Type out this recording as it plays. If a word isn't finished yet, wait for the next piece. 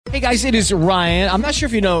Hey guys, it is Ryan. I'm not sure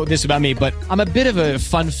if you know this about me, but I'm a bit of a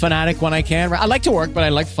fun fanatic when I can. I like to work, but I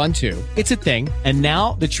like fun too. It's a thing. And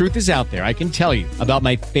now the truth is out there. I can tell you about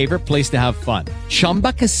my favorite place to have fun.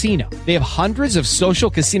 Chumba Casino. They have hundreds of social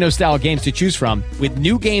casino style games to choose from with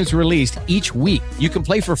new games released each week. You can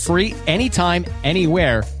play for free anytime,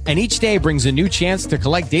 anywhere. And each day brings a new chance to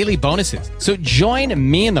collect daily bonuses. So join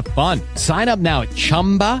me in the fun. Sign up now at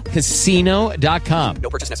ChumbaCasino.com. No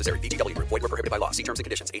purchase necessary. VGW. Void where prohibited by law. See terms and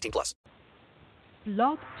conditions. 18+.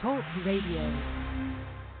 Blog Talk Radio.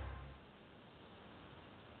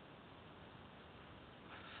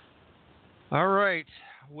 All right.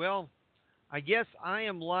 Well, I guess I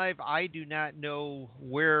am live. I do not know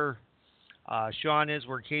where Sean is,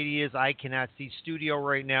 where Katie is. I cannot see studio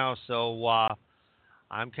right now, so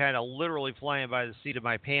I'm kind of literally flying by the seat of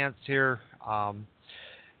my pants here.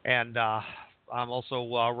 And I'm also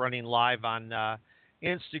running live on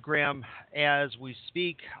Instagram as we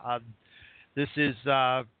speak. This is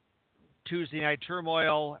Tuesday Night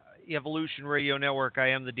Turmoil, Evolution Radio Network. I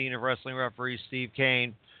am the Dean of Wrestling Referees, Steve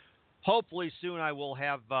Kane. Hopefully soon I will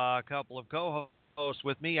have a couple of co-hosts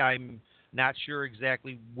with me. I'm not sure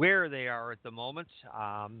exactly where they are at the moment.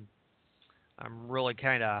 I'm really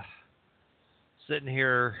kind of sitting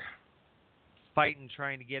here fighting,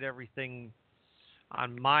 trying to get everything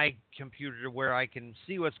on my computer to where I can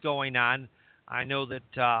see what's going on. I know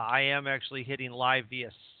that I am actually hitting live via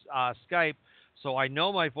Skype, so I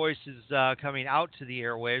know my voice is coming out to the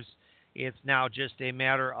airwaves. It's now just a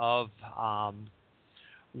matter of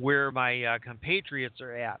where my compatriots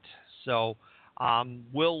are at. So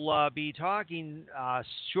we'll be talking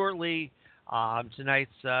shortly.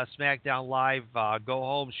 Tonight's SmackDown Live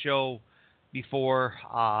go-home show before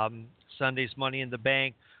Sunday's Money in the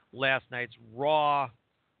Bank. Last night's Raw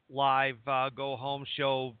Live go-home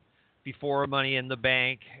show before Money in the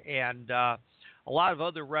Bank, and a lot of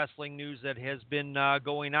other wrestling news that has been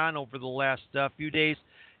going on over the last few days,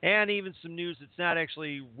 and even some news that's not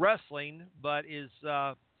actually wrestling, but is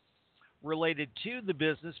related to the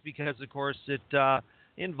business because, of course, it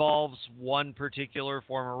involves one particular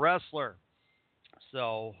former wrestler.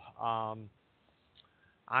 So I'm,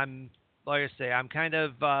 like I say, I'm kind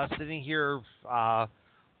of sitting here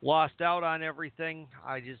lost out on everything.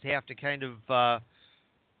 I just have to kind of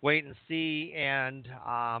wait and see, and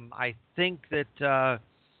I think that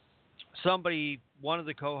somebody, one of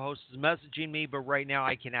the co-hosts, is messaging me, but right now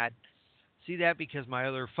I cannot see that because my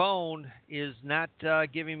other phone is not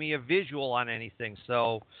giving me a visual on anything.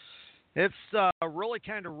 So it's really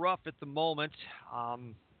kind of rough at the moment,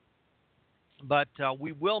 but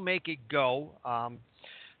we will make it go.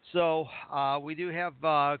 So we do have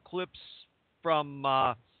clips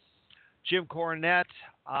from Jim Cornette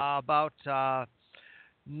about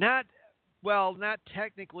not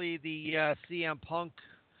technically the CM Punk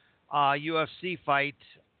UFC fight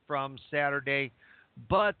from Saturday,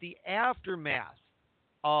 but the aftermath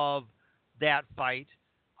of that fight,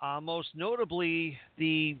 most notably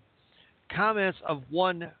the comments of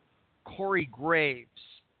one Corey Graves.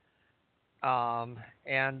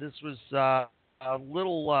 And this was a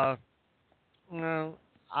little,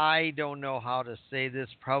 I don't know how to say this,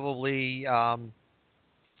 probably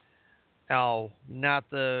not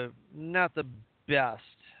the best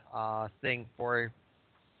thing for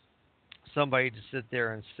somebody to sit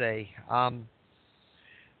there and say.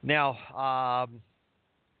 Now,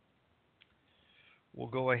 we'll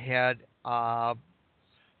go ahead.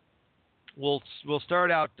 We'll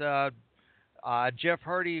start out. Jeff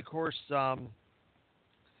Hardy, of course,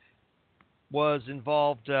 was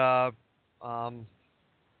involved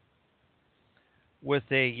with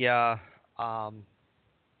a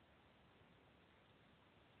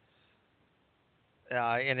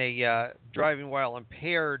in a driving while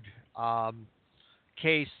impaired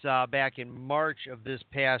case back in March of this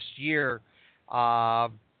past year,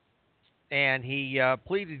 and he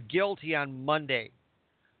pleaded guilty on Monday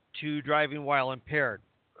to driving while impaired.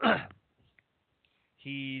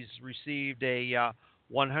 He's received a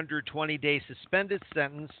 120-day suspended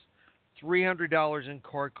sentence, $300 in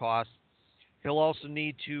court costs. He'll also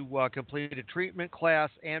need to complete a treatment class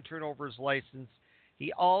and turn over his license.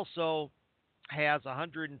 He also has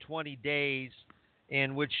 120 days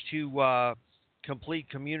in which to complete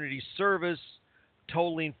community service,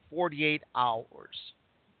 totaling 48 hours.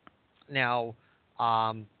 Now,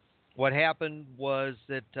 what happened was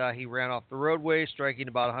that he ran off the roadway, striking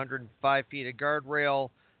about 105 feet of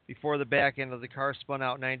guardrail before the back end of the car spun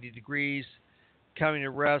out 90 degrees, coming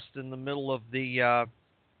to rest in the middle of the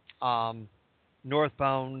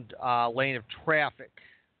northbound lane of traffic.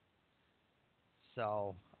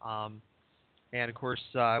 So, and of course,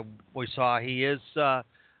 we saw he is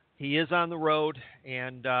he is on the road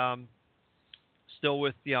and still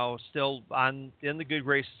with still in the good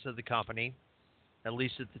graces of the company, at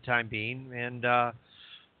least at the time being. And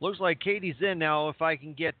looks like Katie's in now. If I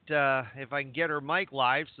can get her mic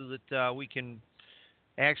live so that we can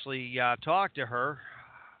actually talk to her.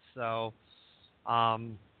 So,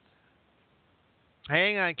 hang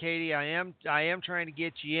on, Katie. I am trying to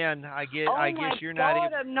get you in. I guess you're not. Oh my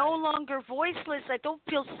God! I'm no longer voiceless. I don't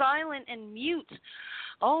feel silent and mute.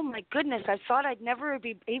 Oh my goodness! I thought I'd never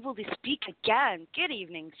be able to speak again. Good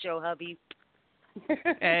evening, show hubby.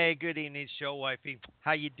 Hey, good evening, show wifey.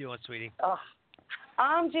 How you doing, sweetie? Oh,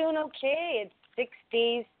 I'm doing okay. It's 6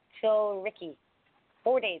 days till Ricky.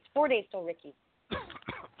 4 days. 4 days till Ricky.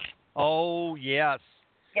 Oh yes.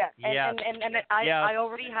 Yeah, yes. and I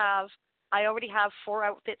already have 4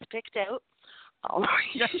 outfits picked out. Oh.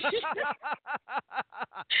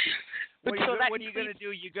 What are you gonna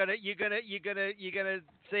do? You gonna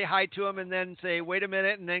say hi to him and then say wait a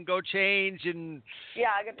minute and then go change and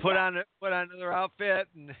put on another outfit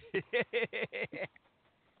and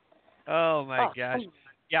oh my gosh.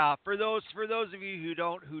 Yeah, for those of you who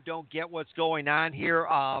don't get what's going on here,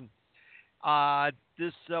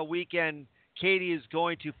 this weekend Katie is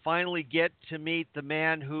going to finally get to meet the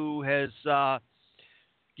man who has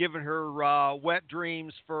given her wet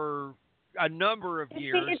dreams for a number of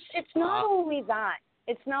years. It's not only that.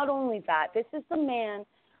 It's not only that. This is the man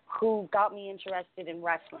who got me interested in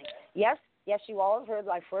wrestling. Yes, you all have heard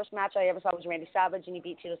my first match I ever saw was Randy Savage, and he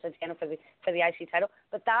beat Tito Santana for the IC title.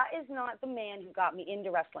 But that is not the man who got me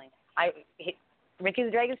into wrestling. Ricky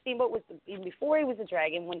the Dragon Steamboat was even before he was a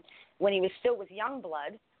Dragon, when he was still with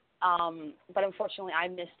Youngblood. But unfortunately, I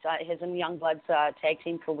missed his and Youngblood's tag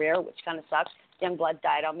team career, which kind of sucks. Youngblood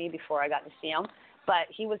died on me before I got to see him. But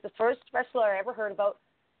he was the first wrestler I ever heard about,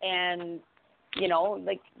 and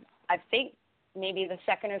I think maybe the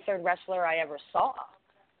second or third wrestler I ever saw.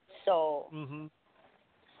 So,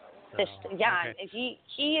 okay. He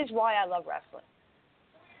is why I love wrestling.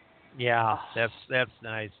 Yeah, that's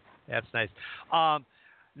nice. That's nice.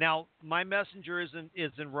 Now my messenger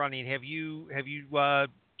isn't running. Have you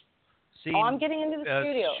seen? Oh, I'm getting into the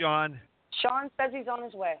studio. Sean says he's on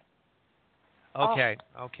his way. Okay.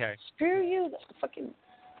 Screw you, fucking.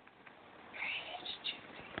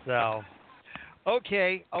 So,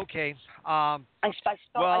 okay. I'll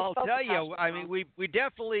tell you. I mean, we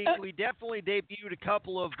definitely debuted a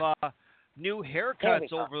couple of new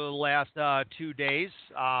haircuts over the last 2 days.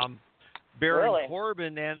 Baron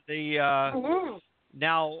Corbin and the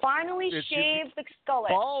now finally shaved the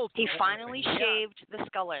skullet. He finally shaved the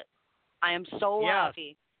skullet. I am so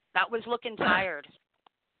happy. That was looking tired.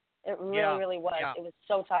 It really was. Yeah. It was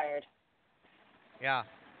so tired. Yeah.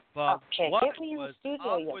 But what get me in the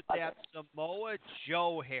studio, up with that Samoa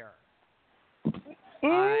Joe hair?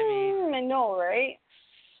 I know, right?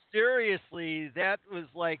 Seriously, that was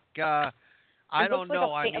like I don't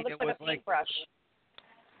know. It was like a paintbrush.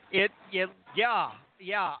 I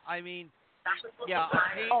mean,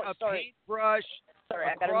 a paintbrush. Sorry,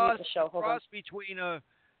 I gotta mute the show. Hold cross on.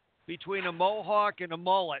 Between a mohawk and a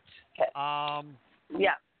mullet. Okay.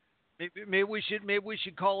 Maybe we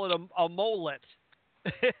should call it a mullet.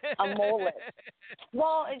 A mullet.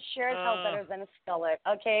 Well, it sure is hell better than a skullet.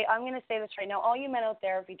 Okay, I'm going to say this right now. All you men out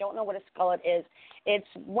there, if you don't know what a skullet is, it's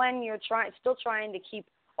when you're still trying to keep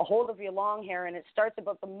a hold of your long hair, and it starts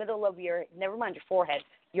about the middle of never mind your forehead,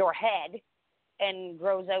 your head, and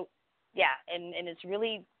grows out. Yeah, and it's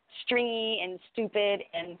really stringy and stupid,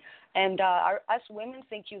 and us women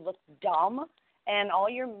think you look dumb, and all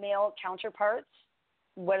your male counterparts,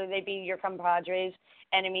 whether they be your compadres,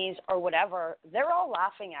 enemies, or whatever, they're all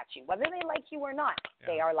laughing at you. Whether they like you or not,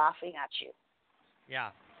 they are laughing at you.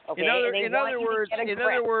 Yeah. Okay? In other words,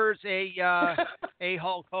 a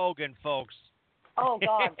Hulk Hogan, folks. Oh,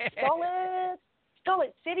 God.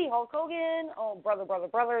 Skullet City, Hulk Hogan. Oh, brother,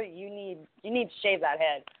 you need to shave that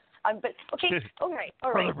head. But okay, all right.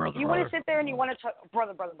 Brother, you want to sit there and you want to talk,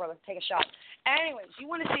 brother, take a shot. Anyways, you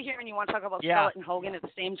want to sit here and you want to talk about Skullet and Hogan at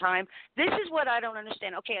the same time. This is what I don't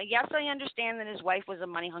understand. Okay, yes, I understand that his wife was a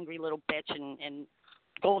money-hungry little bitch and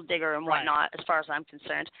gold digger and whatnot, as far as I'm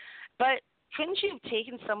concerned. But couldn't you have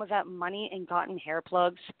taken some of that money and gotten hair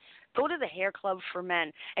plugs? Go to the hair club for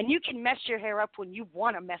men, and you can mess your hair up when you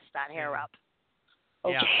want to mess that hair up.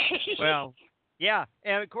 Okay. Yeah. Well. Yeah,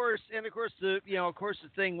 and of course, the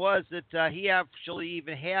thing was that he actually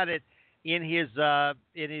even had it in his then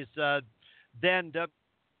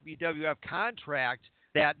WWF contract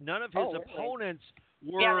that none of his opponents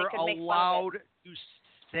were allowed to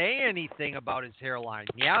say anything about his hairline.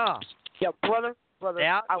 Yeah. Yeah, brother.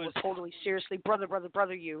 brother. I will totally seriously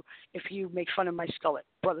brother you if you make fun of my skullet.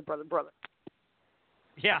 Brother.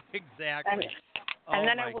 Yeah, exactly. And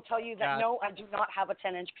then I will tell you that, no, I do not have a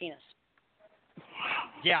 10-inch penis.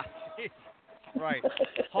 Yeah, right.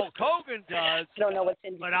 Hulk Hogan does. I don't know what's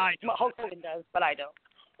in but I don't. Hulk Hogan does, but I don't.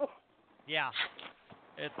 Yeah.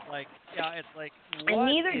 It's like, and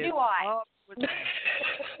neither do I.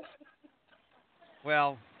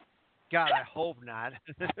 Well, God, I hope not.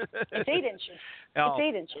 It's 8 inches. Oh.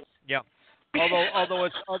 It's 8 inches. Yeah. Although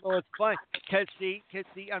it's fun, because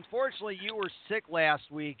unfortunately you were sick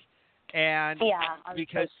last week, and I was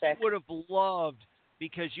so sick. you would have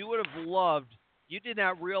loved. You did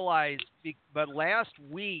not realize, but last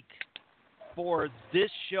week for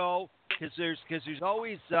this show, because there's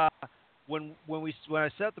always when I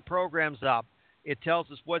set the programs up, it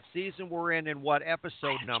tells us what season we're in and what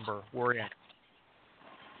episode number we're in.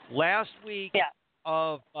 Last week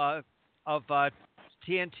of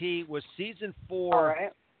TNT was season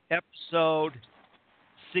 4, episode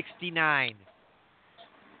 69.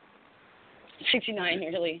 69,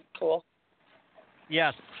 really cool.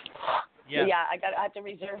 Yes. Yeah, I have to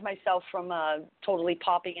reserve myself from totally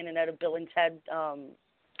popping in and out of Bill and Ted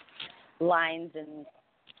lines and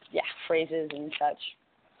phrases and such.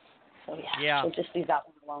 So we'll just leave that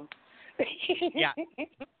one alone.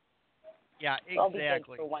 Yeah, exactly. I'll be good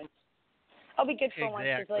for once.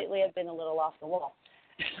 Because lately I've been a little off the wall.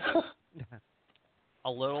 A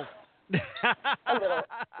little? A little,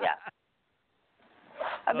 yeah.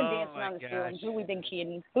 I've been dancing on the ceiling. Who we been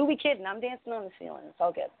kidding? Who we kidding? I'm dancing on the ceiling. It's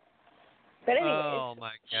all good. But anyways,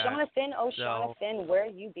 Shauna Finn, where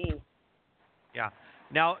you be? Yeah.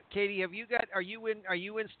 Now, Katie, are you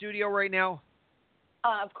in studio right now?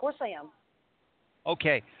 Of course I am.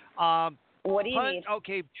 Okay. What do you need?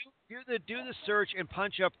 Okay, do the search and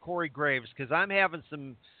punch up Corey Graves, because I'm having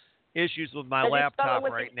some issues with my laptop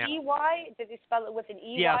right now. Did they spell it with an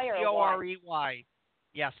EY or a C-O-R-E-Y.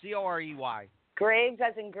 Yeah, C-O-R-E-Y. Graves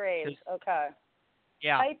as in Graves. Okay.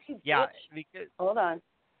 Yeah. Because, hold on.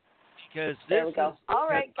 Because there we go. All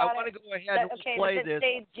right, got I want to go ahead and play this. Does it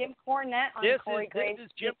say Jim Cornette on Corey Graves? This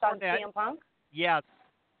is Jim Cornette. CM Punk? Yes.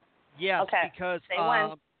 Okay. Because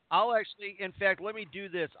I'll actually, in fact, let me do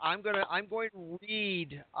this. I'm going to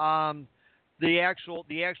read the actual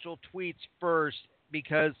tweets first,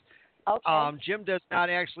 because Jim does not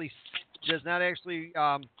actually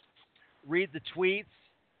read the tweets,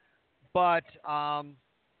 but I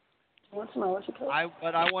want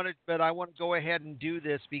to go ahead and do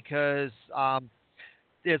this because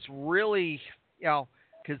it's really,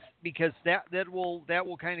 because that will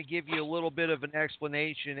kind of give you a little bit of an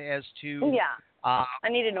explanation as to I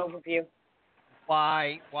need an overview.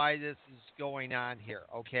 Why this is going on here?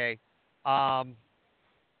 Okay. I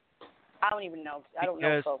don't even know. I don't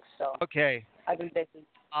know, folks. So okay. I've been busy.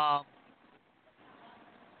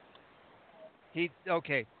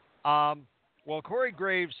 Well, Corey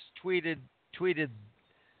Graves tweeted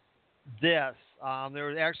this. There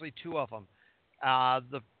were actually two of them.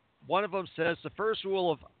 One of them says the first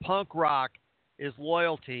rule of punk rock is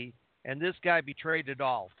loyalty, and this guy betrayed it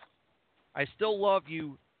all. I still love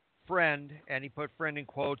you, friend, and he put friend in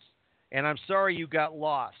quotes, and I'm sorry you got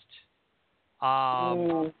lost.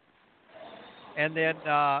 And then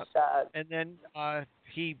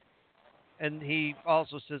he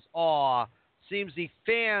also says, "Aw, seems the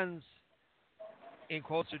fans," in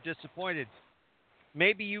quotes, are disappointed.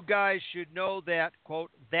 Maybe you guys should know that,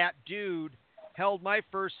 quote, that dude held my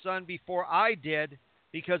first son before I did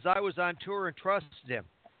because I was on tour and trusted him.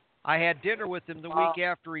 I had dinner with him the week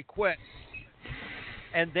after he quit.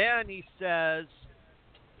 And then he says,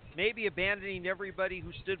 maybe abandoning everybody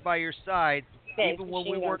who stood by your side, even when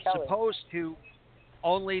we weren't supposed to,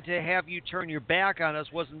 only to have you turn your back on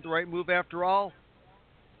us wasn't the right move after all.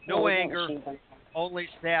 No anger, only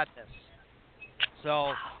sadness.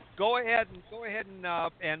 So go ahead and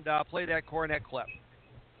play that Cornette clip.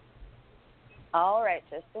 All right,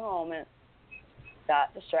 just a moment.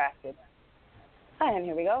 Got distracted. And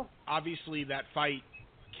here we go. Obviously, that fight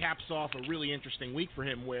caps off a really interesting week for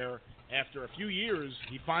him, where after a few years,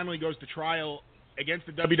 he finally goes to trial against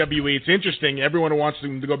the WWE. It's interesting. Everyone wants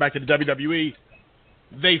him to go back to the WWE.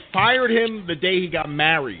 They fired him the day he got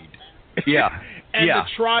married. Yeah. And the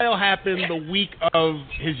trial happened the week of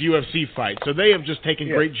his UFC fight. So they have just taken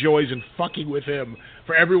great joys in fucking with him.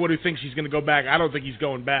 For everyone who thinks he's going to go back, I don't think he's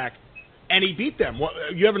going back. And he beat them. Well,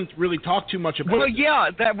 you haven't really talked too much about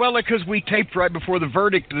because we taped right before the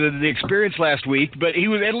verdict, the experience last week, but he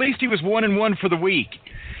was 1-1 for the week.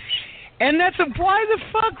 And that's why the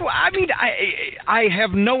fuck? I mean, I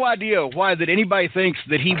have no idea why that anybody thinks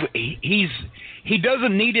that he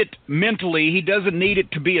doesn't need it mentally. He doesn't need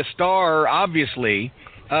it to be a star, obviously,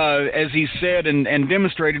 as he said and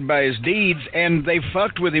demonstrated by his deeds. And they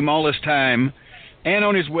fucked with him all this time, and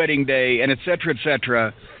on his wedding day, and et cetera, et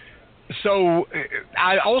cetera. So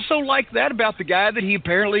I also like that about the guy, that he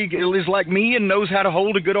apparently is like me and knows how to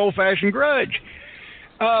hold a good old-fashioned grudge.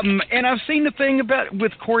 And I've seen the thing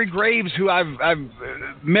with Corey Graves, who I've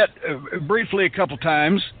met briefly a couple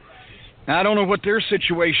times. I don't know what their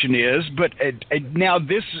situation is, but now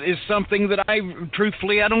this is something that I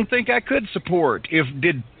don't think I could support.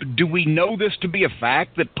 Do we know this to be a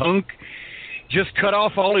fact, that Punk just cut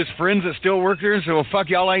off all his friends that still work there and said, well, fuck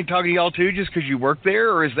y'all, I ain't talking to y'all too just because you work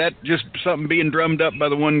there? Or is that just something being drummed up by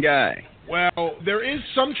the one guy? Well, there is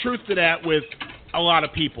some truth to that with a lot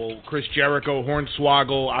of people. Chris Jericho,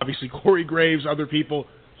 Hornswoggle, obviously Corey Graves, other people.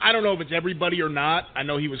 I don't know if it's everybody or not. I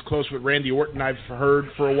know he was close with Randy Orton, I've heard,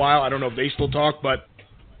 for a while. I don't know if they still talk, but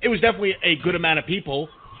it was definitely a good amount of people.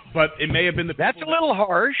 But it may have been the people. That's a little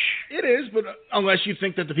harsh. It is, but unless you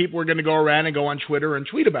think that the people are going to go around and go on Twitter and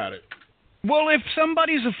tweet about it. Well, if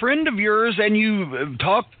somebody's a friend of yours and you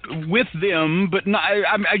talk with them, but not,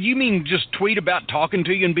 you mean just tweet about talking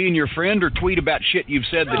to you and being your friend, or tweet about shit you've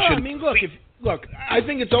said that shouldn't? I mean, look, I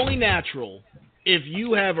think it's only natural if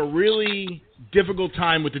you have a really difficult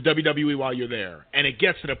time with the WWE while you're there, and it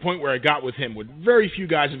gets to the point where it got with him, with very few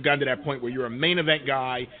guys have gotten to that point where you're a main event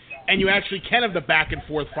guy, and you actually can have the back and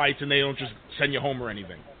forth fights, and they don't just send you home or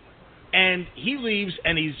anything. And he leaves,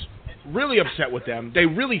 and he's really upset with them. They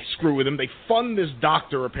really screw with him. They fund this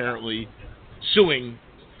doctor, apparently, suing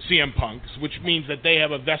CM Punk, which means that they have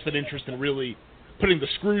a vested interest in really putting the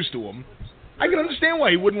screws to him. I can understand why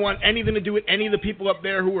he wouldn't want anything to do with any of the people up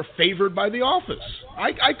there who were favored by the office.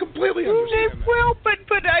 I completely understand that. Well,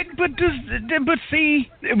 but see,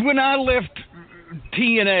 when I left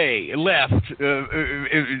TNA,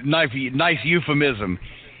 nice euphemism,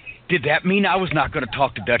 did that mean I was not going to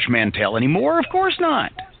talk to Dutch Mantel anymore? Of course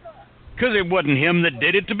not. Because it wasn't him that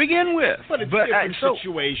did it to begin with. But it's different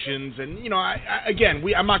situations, and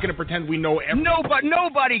I'm not going to pretend we know everything.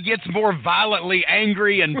 Nobody gets more violently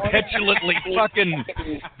angry and petulantly fucking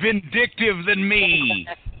vindictive than me.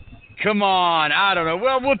 Come on, I don't know.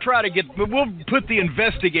 Well, we'll put the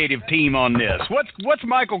investigative team on this. What's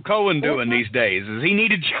Michael Cohen doing these days? Does he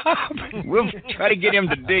need a job? We'll try to get him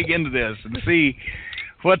to dig into this and see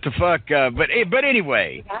what the fuck. But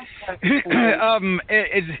anyway,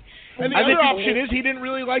 and the other option is he didn't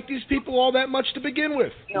really like these people all that much to begin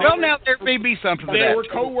with. Well, now there may be something to that. They were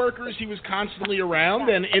co-workers he was constantly around,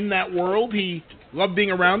 and in that world he loved being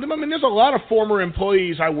around them. I mean, there's a lot of former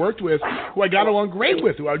employees I worked with who I got along great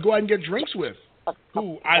with, who I'd go out and get drinks with,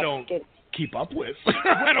 who I don't keep up with.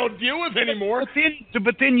 I don't deal with anymore.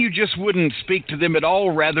 But then you just wouldn't speak to them at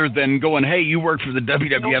all, rather than going, hey, you work for the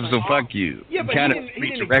WWF, so fuck you. Yeah, but he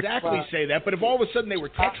didn't exactly say that. But if all of a sudden they were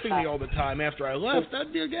texting me all the time after I left,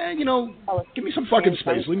 I'd be like, give me some fucking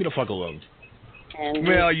space. Leave me the fuck alone.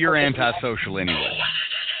 Well, you're antisocial anyway.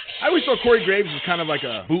 I always thought Corey Graves was kind of like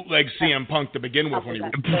a bootleg CM Punk to begin with when he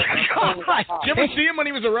was. Did you ever see him when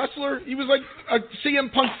he was a wrestler? He was like a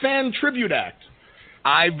CM Punk fan tribute act.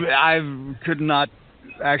 I could not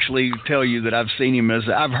actually tell you that I've seen him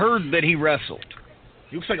I've heard that he wrestled.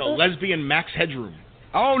 He looks like a lesbian Max Headroom.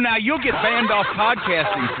 Oh, now you'll get banned off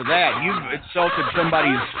podcasting for that. You've insulted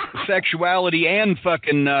somebody's sexuality and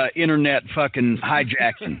fucking internet fucking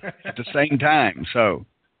hijacking at the same time, so.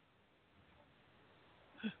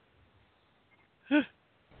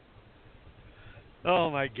 Oh,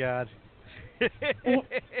 my God.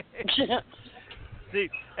 See,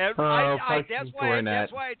 and that's why I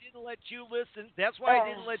didn't let you listen. That's why I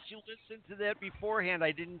didn't let you listen to that beforehand.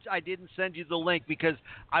 I didn't send you the link because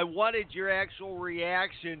I wanted your actual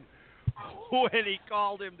reaction when he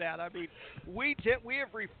called him that. I mean, we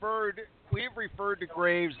have referred to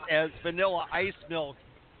Graves as Vanilla Ice Milk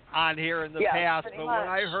on here in the past,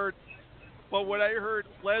 but when I heard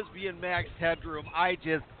lesbian Max Headroom, I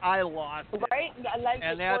lost it. Right?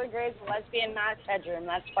 Corey Graves, lesbian Max Headroom.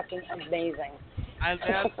 That's fucking amazing. And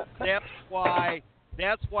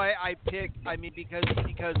that's why I picked. I mean, because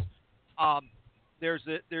there's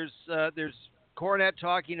Cornette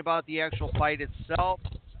talking about the actual fight itself,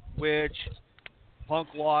 which Punk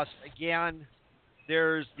lost again.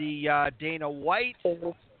 There's the Dana White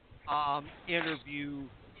interview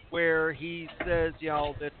where he says,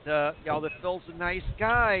 that Phil's a nice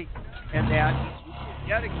guy and that he's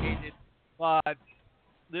dedicated, but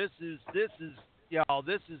this is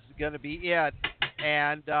going to be it.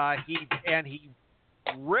 And he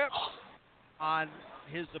rips on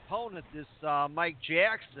his opponent, this Mike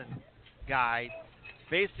Jackson guy,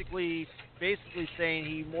 basically saying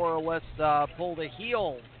he more or less pulled a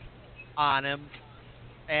heel on him,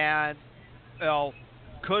 and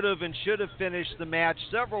could have and should have finished the match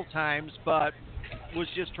several times, but was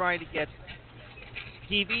just trying to get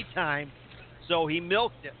TV time, so he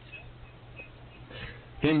milked it.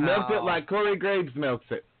 He milked it like Corey Graves milks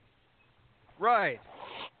it. Right.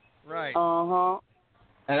 Uh-huh.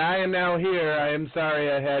 And I am now here. I am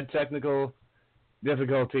sorry I had technical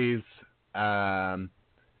difficulties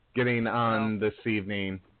getting on this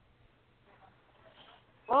evening.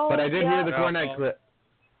 Oh, but I did hear the Cornette well. clip.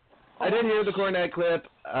 I did hear the Cornette clip.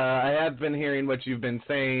 I have been hearing what you've been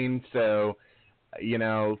saying, so So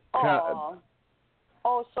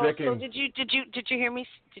did you hear me?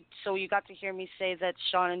 So you got to hear me say that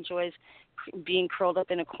Sean enjoys being curled up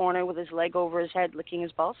in a corner with his leg over his head, licking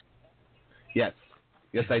his balls? Yes,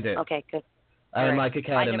 I did. Okay, good. I am like a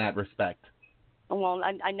cat in that respect. Well,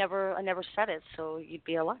 I never said it, so you'd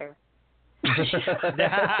be a liar.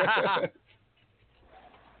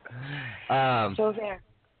 So there.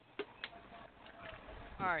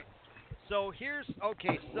 All right. So here's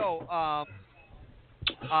okay. So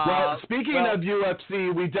well, speaking of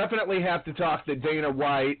UFC, we definitely have to talk that Dana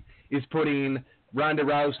White is putting Ronda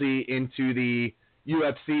Rousey into the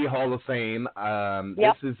UFC Hall of Fame.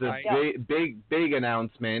 Yep. This is a big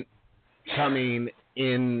announcement coming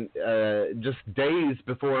in just days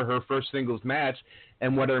before her first singles match,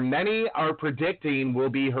 and what many are predicting will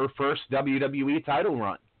be her first WWE title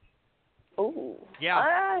run. Ooh.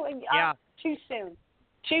 Yeah. Too soon.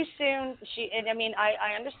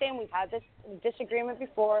 I understand we've had this disagreement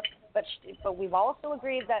before, but we've also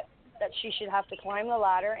agreed that she should have to climb the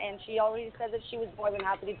ladder, and she already said that she was more than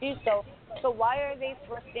happy to do so. So why are they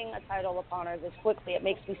thrusting a title upon her this quickly? It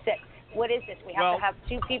makes me sick. What is this? We have to have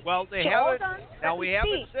two people. Well, they haven't. Now we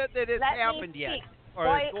haven't said that it's happened yet,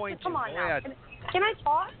 or it's going to. Come on now. Can I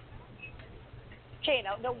talk? Okay,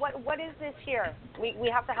 now what is this here? We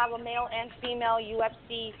have to have a male and female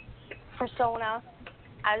UFC persona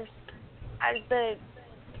as the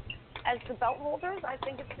belt holders. I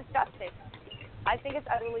think it's disgusting. I think it's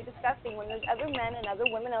utterly disgusting when there's other men and other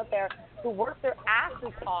women out there who work their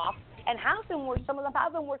asses off and some of them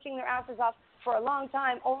have been working their asses off for a long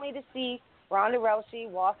time, only to see Ronda Rousey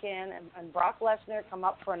walk in and Brock Lesnar come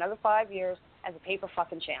up for another 5 years as a paper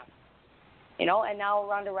fucking champ. And now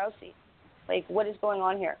Ronda Rousey. Like, what is going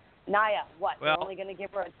on here? Nia, what? Well, they're only going to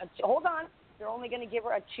give her hold on. They're only going to give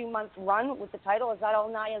her a 2-month run with the title. Is that all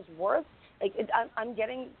Nia's worth? Like, I'm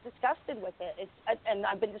getting disgusted with it. And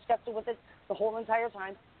I've been disgusted with it the whole entire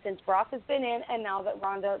time since Brock has been in, and now that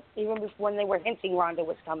Ronda, even when they were hinting Ronda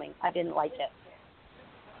was coming, I didn't like it.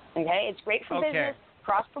 Okay, it's great for business,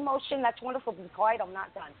 cross promotion. That's wonderful. Be quiet. I'm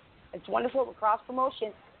not done. It's wonderful for cross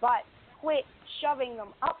promotion, but quit shoving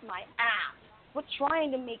them up my ass. Quit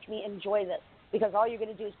trying to make me enjoy this, because all you're going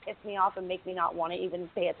to do is piss me off and make me not want to even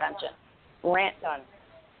pay attention. Rant done.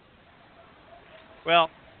 Well,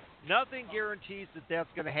 nothing guarantees that that's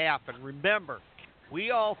going to happen. Remember, we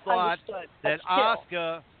all thought that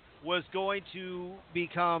Asuka was going to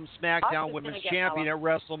become SmackDown Women's Champion at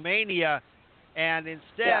WrestleMania, and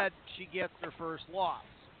instead she gets her first loss.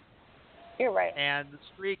 You're right. And the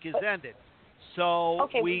streak is ended. So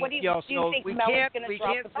we, what do you think we Mel can't is we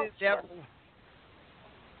drop can't the belt say that.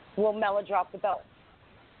 Will Mela drop the belt?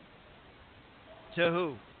 To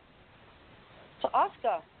who? To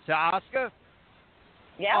Asuka. To Asuka?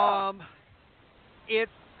 Yeah.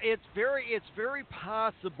 It's very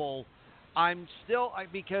possible. I'm still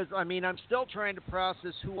trying to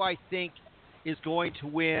process who I think is going to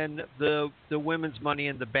win the women's Money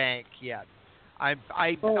in the Bank yet. I'm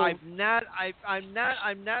not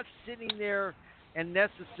sitting there and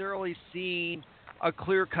necessarily seeing a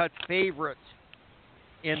clear-cut favorite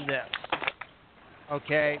in this.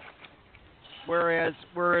 Okay? Whereas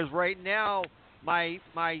right now my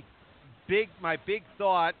big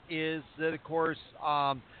thought is that, of course,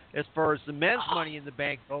 as far as the men's Money in the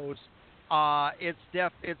Bank goes, it's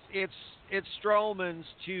Strowman's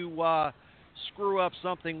to screw up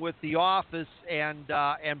something with the Office and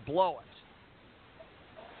blow it.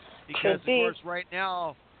 Because of course right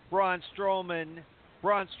now Braun Strowman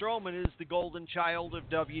is the golden child of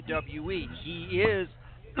WWE. He is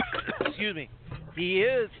he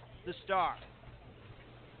is the star.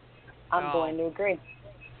 I'm going to agree.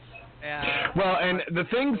 And the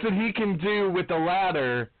things that he can do with the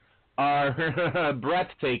ladder are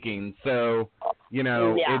breathtaking. So,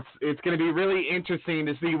 it's going to be really interesting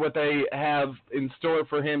to see what they have in store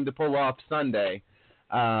for him to pull off Sunday.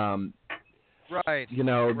 Right.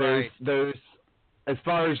 There's as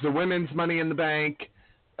far as the women's Money in the Bank,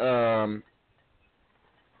 at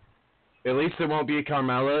least it won't be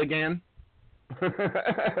Carmella again. Let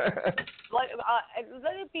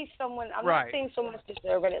it be someone. I'm Right. not saying so much to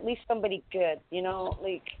her, but at least somebody good.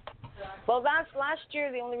 Well, that's last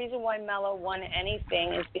year. The only reason why Mella won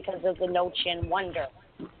anything is because of the No Chin Wonder.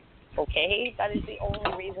 Okay, that is the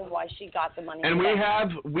only reason why she got the money. And we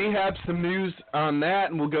have some news on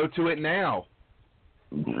that, and we'll go to it now.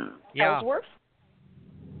 Yeah. Ellsworth?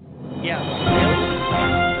 Yes.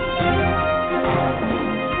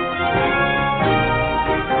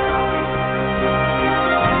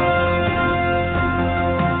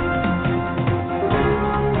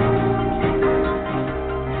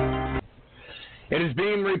 It is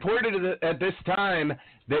being reported at this time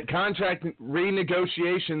that contract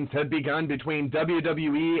renegotiations have begun between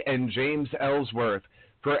WWE and James Ellsworth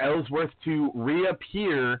for Ellsworth to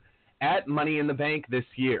reappear at Money in the Bank this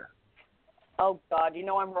year. Oh, God. You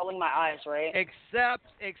know I'm rolling my eyes, right? Except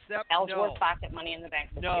Ellsworth no. back at Money in the Bank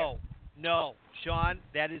this year. No, Sean,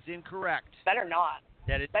 that is incorrect. Better not.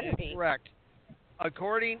 That is Better incorrect.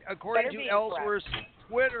 According Better to be Ellsworth's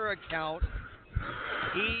Twitter account,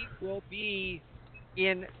 he will be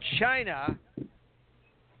in China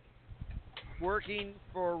working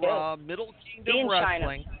for Middle Kingdom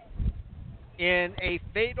Wrestling in a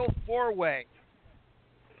fatal four-way.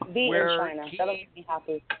 Be in China. That'll make me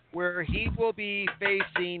happy. Where he will be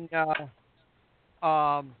facing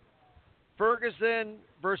Ferguson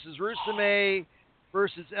versus Rusame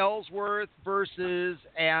versus Ellsworth versus,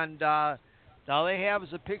 and all they have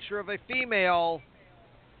is a picture of a female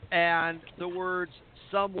and the words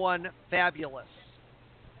 "someone fabulous."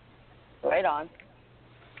 Right on.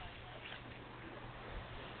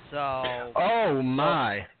 So. Oh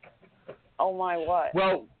my. Oh my what?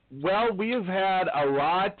 Well, we have had a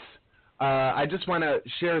lot. I just want to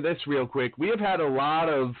share this real quick. We have had a lot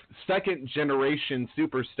of second-generation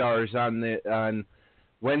superstars on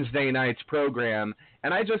Wednesday night's program,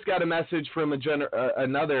 and I just got a message from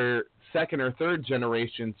another second or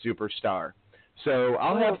third-generation superstar. So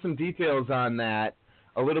I'll have some details on that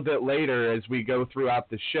a little bit later as we go throughout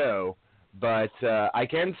the show. But I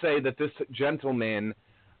can say that this gentleman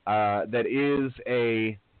that is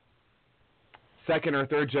a second or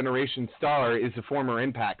third generation star is a former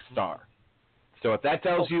Impact star. So if that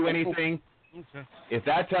tells you anything,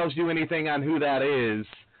 on who that is,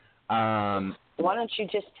 why don't you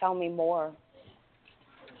just tell me more?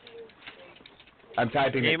 I'm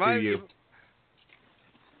typing it to you.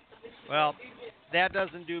 Well, that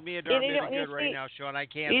doesn't do me a darn bit of good right now, Sean. I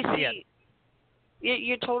can't see it.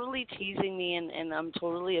 You're totally teasing me, and I'm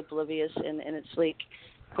totally oblivious, and it's like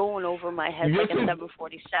going over my head like a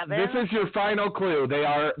 747. This is your final clue. They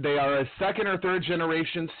are a second or third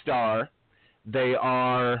generation star. They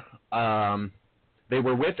are they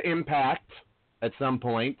were with Impact at some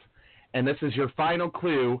point, and this is your final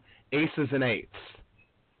clue: aces and eights.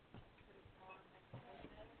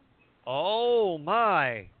 Oh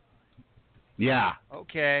my. Yeah.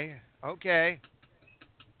 Okay.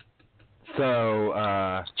 So,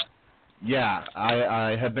 yeah,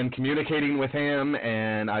 I have been communicating with him,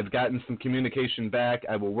 and I've gotten some communication back.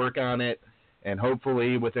 I will work on it, and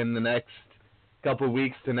hopefully within the next couple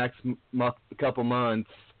weeks to next couple months,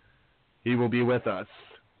 he will be with us.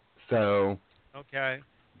 So. Okay.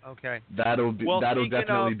 That'll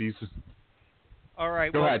definitely be. All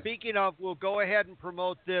right. Go ahead. Speaking of, we'll go ahead and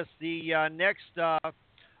promote this. The next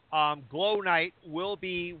Glow Night will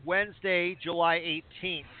be Wednesday, July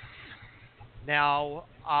 18th. Now,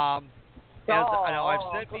 I've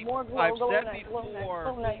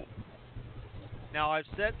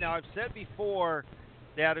said before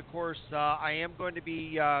that, of course, I am going to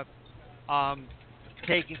be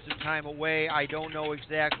taking some time away. I don't know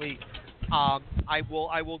exactly. I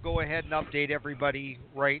will go ahead and update everybody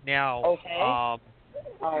right now. Okay. All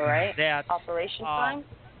right. That operation time.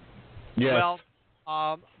 Yes.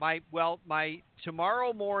 My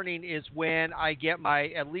tomorrow morning is when I get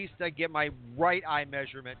my right eye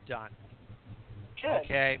measurement done. Good.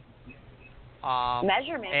 Okay.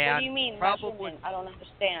 Measurement? What do you mean probably, measurement? I don't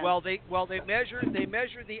understand. Well, they measure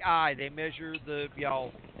the eye. They measure the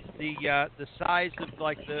size of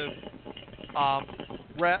like the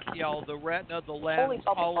the retina, the lens,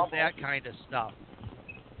 all of that kind of stuff.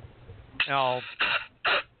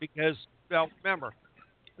 Because remember,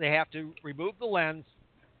 they have to remove the lens,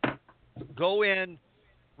 go in,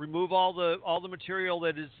 remove all the material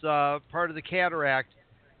that is part of the cataract,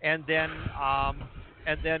 and then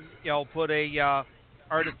put a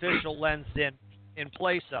artificial lens in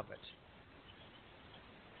place of it.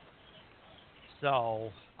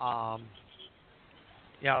 So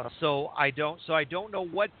Yeah, so I don't know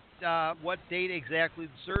what date exactly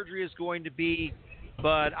the surgery is going to be,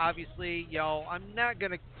 but obviously, I'm not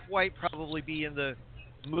going to quite probably be in the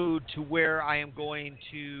mood to where I am going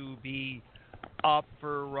to be up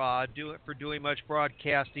for doing much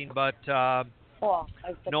broadcasting. But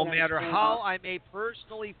no matter how I may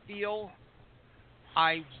personally feel,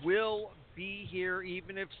 I will be here,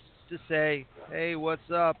 even if to say, "Hey,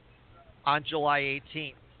 what's up?" on July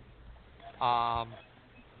 18th.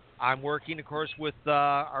 I'm working, of course, with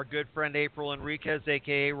our good friend April Enriquez,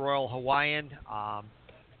 aka Royal Hawaiian.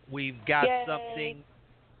 We've got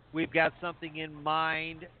something in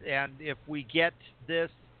mind, and if we get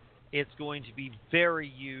this, it's going to be very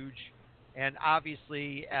huge. And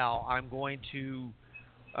obviously, Al, I'm going to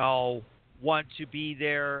want to be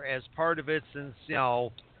there as part of it, since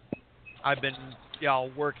I've been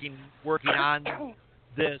working on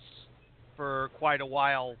this for quite a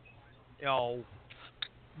while,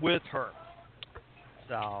 with her.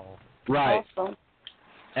 So right. Awesome.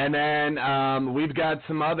 And then we've got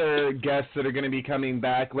some other guests that are going to be coming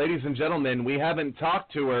back. Ladies and gentlemen, we haven't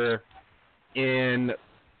talked to her in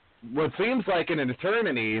what seems like an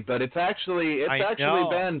eternity, but it's actually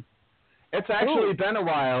been a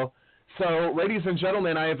while. So, ladies and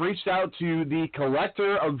gentlemen, I have reached out to the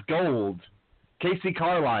collector of gold, Casey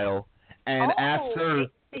Carlisle, and asked her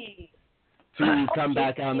to come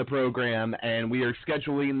back on the program, and we are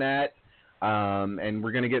scheduling that, and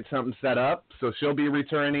we're going to get something set up, so she'll be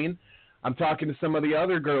returning. I'm talking to some of the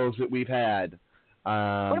other girls that we've had,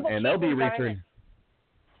 and they'll be returning.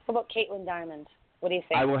 What about Caitlin Diamond? What do you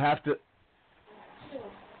think? I will have to...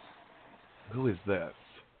 Who is this?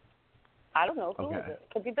 I don't know. Who is it?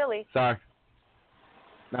 Could be Billy. Sorry.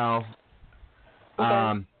 No.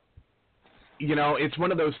 Okay. It's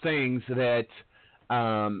one of those things that...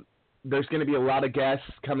 there's going to be a lot of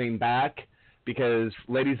guests coming back because,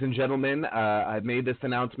 ladies and gentlemen, I've made this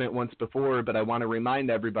announcement once before, but I want to remind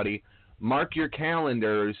everybody, mark your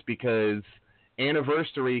calendars because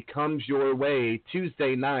anniversary comes your way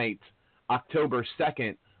Tuesday night, October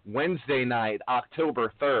 2nd, Wednesday night,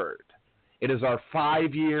 October 3rd. It is our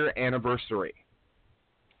 5-year anniversary.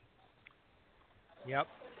 Yep.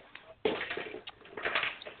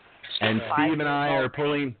 And Steve and I are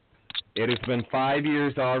pulling... It has been 5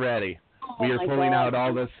 years already. We are pulling out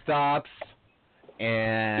all the stops,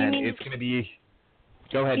 and it's going to be...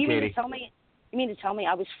 Go ahead, Katie. You mean to tell me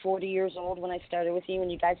I was 40 years old when I started with you,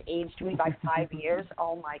 and you guys aged me by 5 years?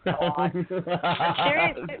 Oh, my God.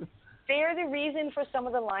 They're the reason for some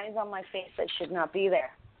of the lines on my face that should not be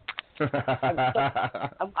there.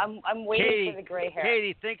 I'm waiting for the gray hair.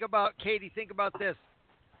 Katie, think about this.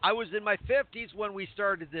 I was in my 50s when we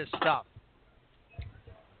started this stuff.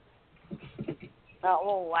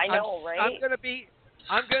 Oh, I know, right? I'm going to be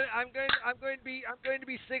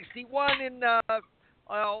 61 in a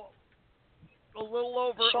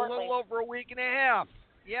little over a week and a half.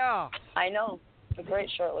 Yeah. I know. Great,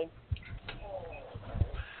 shortly.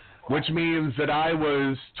 Which means that I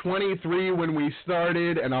was 23 when we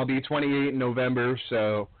started, and I'll be 28 in November.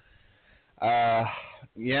 So,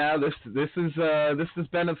 this has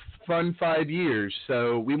been a fun 5 years.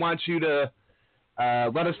 So we want you to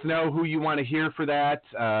let us know who you want to hear for that.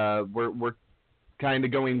 We're kind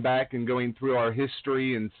of going back and going through our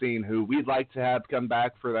history and seeing who we'd like to have come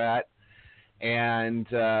back for that. And,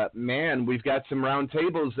 we've got some round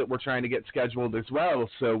tables that we're trying to get scheduled as well.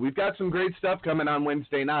 So we've got some great stuff coming on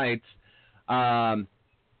Wednesday nights. And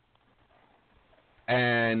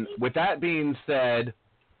with that being said,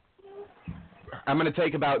 I'm going to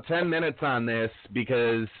take about 10 minutes on this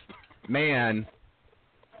because, man,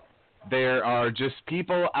 there are just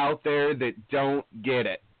people out there that don't get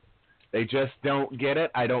it. They just don't get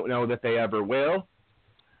it. I don't know that they ever will.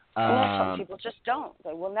 Some people just don't.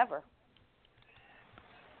 They will never.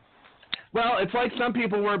 Well, it's like some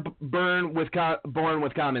people were born with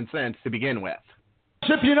common sense to begin with.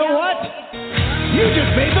 Chip, you know what? You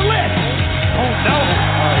just made the list. Oh, no.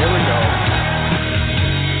 Oh, here we go.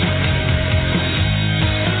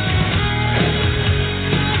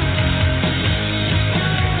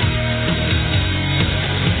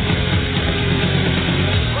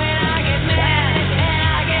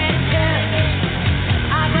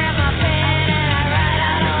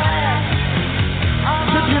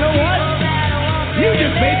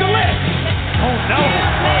 Made the list. Oh, no.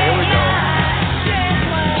 Oh, here we go.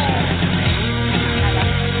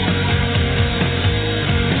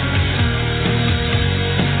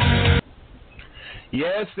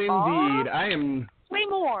 Yes, indeed. I am... Play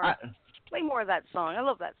more. Play more of that song. I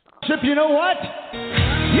love that song. Chip, you know what?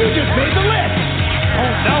 You just made the list.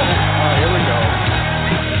 Oh, no. Oh, here we go.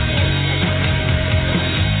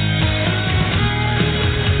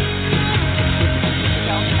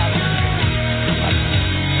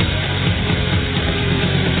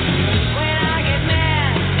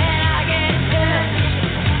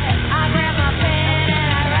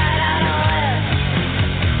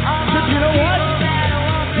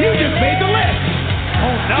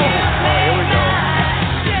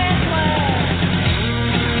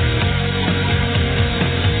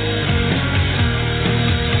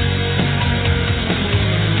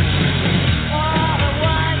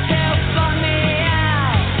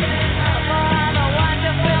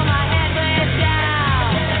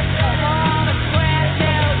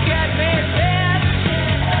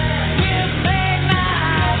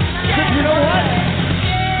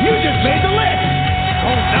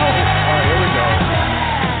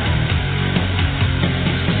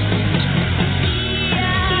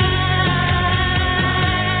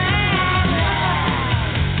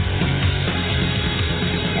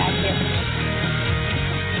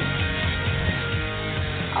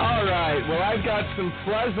 right. Well, I've got some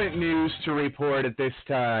pleasant news to report at this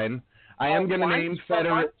time. I am going to name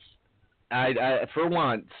Federer. For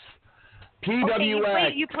once.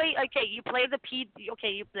 PWX. You play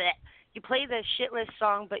the shitless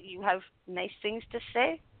song, but you have nice things to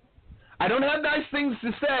say? I don't have nice things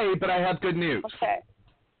to say, but I have good news.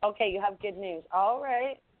 Okay, you have good news. All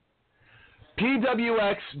right.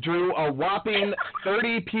 PWX drew a whopping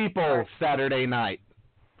 30 people Saturday night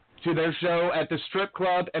to their show at the strip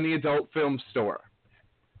club and the adult film store.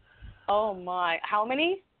 Oh, my. How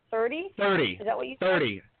many? 30? 30. Is that what you said?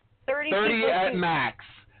 30. 30 at max.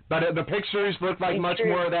 But the pictures look like much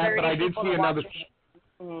more of that, but I did see another.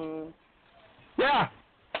 Yeah.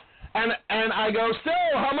 And I go, so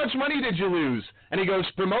how much money did you lose? And he goes,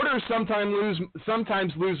 promoters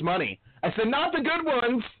sometimes lose money. I said, not the good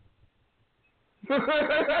ones.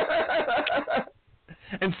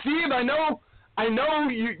 And Steve, I know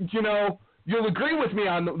you'll agree with me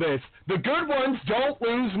on this. The good ones don't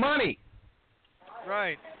lose money.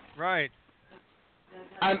 Right.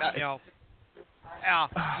 And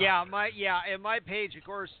my page, of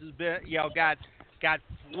course, has been, got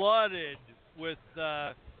flooded with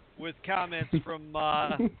comments from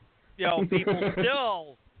people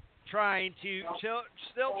still trying to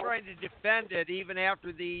defend it even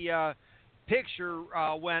after the picture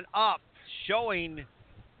went up showing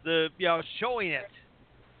it.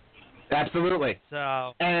 Absolutely.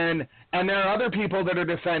 So and there are other people that are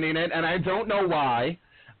defending it, and I don't know why.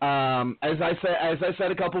 As I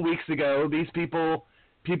said a couple weeks ago, these people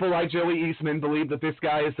like Joey Eastman believe that this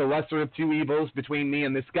guy is the lesser of two evils between me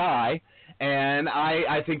and this guy, and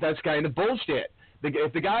I think that's kind of bullshit.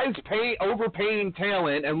 If the guy's overpaying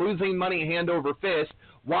talent and losing money hand over fist,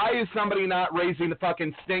 why is somebody not raising the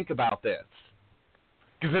fucking stink about this?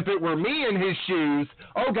 Because if it were me in his shoes,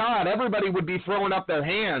 oh God, everybody would be throwing up their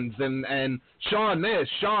hands and Sean this,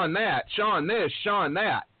 Sean that, Sean this, Sean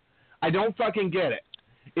that. I don't fucking get it.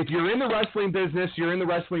 If you're in the wrestling business, you're in the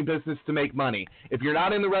wrestling business to make money. If you're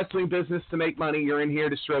not in the wrestling business to make money, you're in here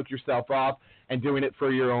to stroke yourself off and doing it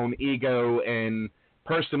for your own ego and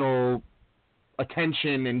personal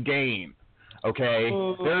attention and gain. Okay?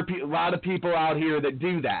 There are a lot of people out here that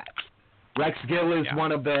do that. Rex Gill is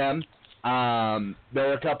one of them. There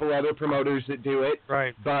are a couple other promoters that do it.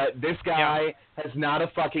 Right. But this guy has not a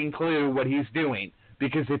fucking clue what he's doing.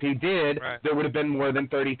 Because if he did, there would have been more than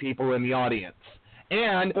 30 people in the audience.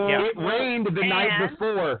 And it rained the night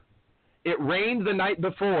before. It rained the night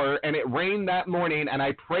before, and it rained that morning, and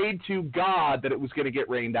I prayed to God that it was going to get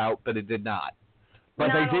rained out, but it did not.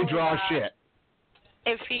 But they did draw shit.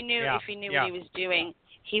 If he knew what he was doing,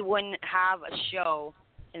 he wouldn't have a show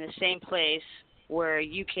in the same place where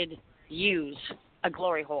you could use a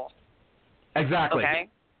glory hole. Exactly. Okay.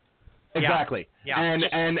 Exactly. Yeah. And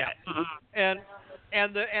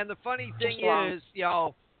the funny thing is,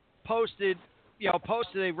 posted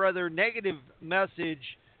a rather negative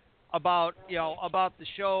message about the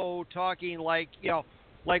show, talking like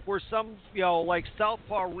we're some like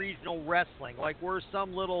Southpaw Regional Wrestling, like we're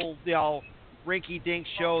some little rinky-dink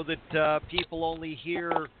show that people only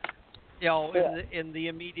hear in the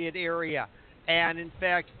immediate area. And in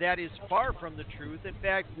fact, that is far from the truth. In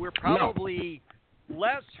fact, we're probably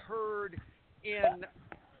less heard in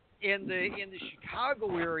the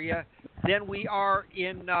Chicago area than we are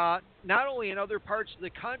in not only in other parts of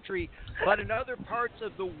the country, but in other parts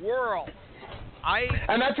of the world.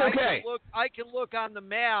 And that's okay. I can look on the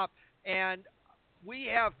map, and we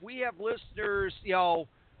have listeners,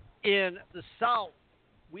 in the South.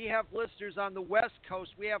 We have listeners on the West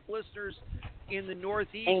Coast. We have listeners in the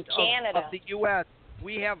Northeast of the U.S.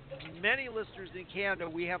 We have many listeners in Canada.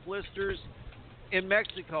 We have listeners in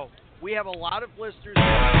Mexico. We have a lot of listeners.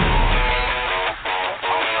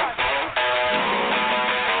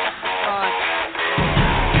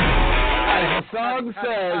 As the song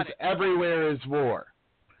says, everywhere is war.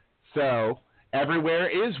 So, everywhere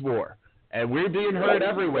is war. And we're being heard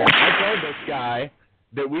everywhere. I told this guy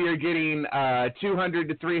that we are getting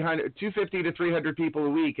 250 to 300 people a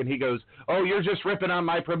week, and he goes, oh, you're just ripping on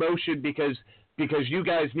my promotion because you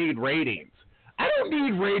guys need ratings. I don't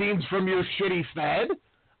need ratings from your shitty Fed.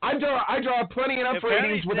 I draw plenty enough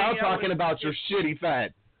ratings without talking about your shitty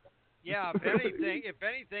Fed. Yeah, if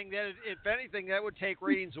anything, that would take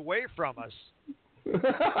ratings away from us. So, in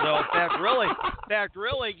fact,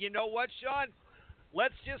 really, you know what, Sean?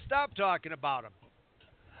 Let's just stop talking about them.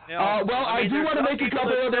 I do want to make a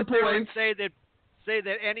couple other points. Say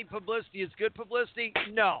that any publicity is good publicity.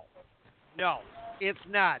 No, it's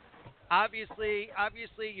not. Obviously,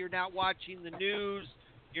 you're not watching the news.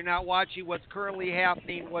 You're not watching what's currently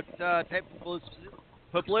happening. What type of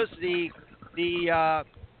publicity the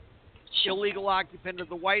illegal occupant of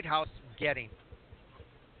the White House getting.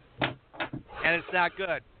 And it's not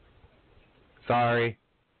good. Sorry.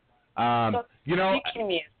 You know,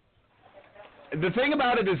 the thing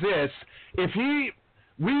about it is this: if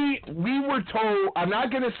we were told, I'm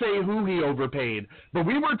not going to say who he overpaid, but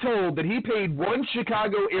we were told that he paid one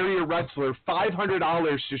Chicago area wrestler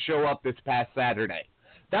 $500 to show up this past Saturday.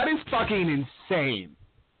 That is fucking insane.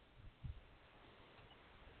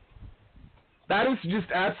 That is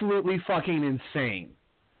just absolutely fucking insane.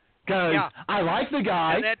 Because I like the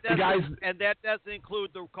guy. And that doesn't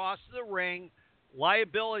include the cost of the ring,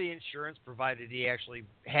 liability insurance, provided he actually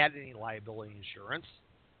had any liability insurance.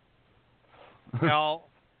 You know,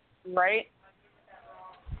 right?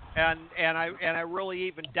 And I really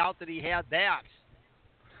even doubt that he had that.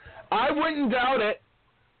 I wouldn't doubt it.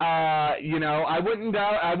 You know, I wouldn't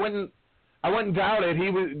doubt it. He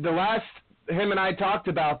was the last. Him and I talked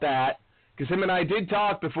about that. Because him and I did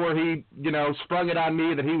talk before he, you know, sprung it on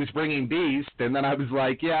me that he was bringing Beast, and then I was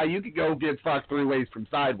like, yeah, you could go get fucked 3 ways from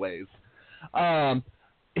sideways.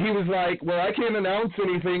 He was like, well, I can't announce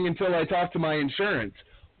anything until I talk to my insurance.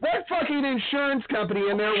 What fucking insurance company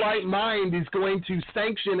in their right mind is going to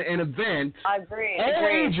sanction an event, all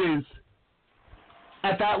ages,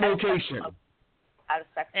 at that location?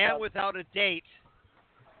 And without a date.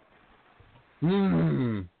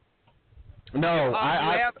 No,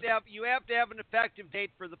 you have to have an effective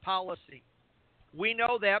date for the policy. We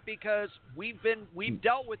know that because we've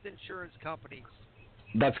dealt with insurance companies.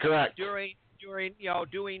 That's correct. During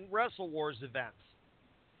doing Wrestle Wars events.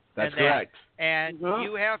 That's correct. And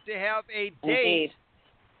you have to have a date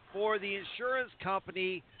for the insurance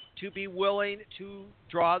company to be willing to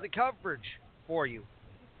draw the coverage for you.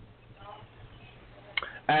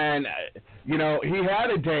 And you know, he had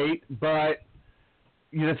a date, but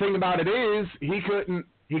the thing about it is he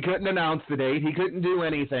couldn't announce the date. He couldn't do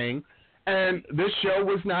anything. And this show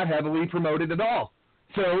was not heavily promoted at all.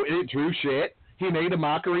 So it drew shit. He made a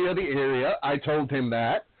mockery of the area. I told him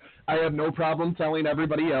that. I have no problem telling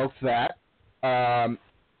everybody else that.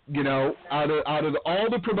 You know, out of all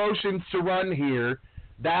the promotions to run here,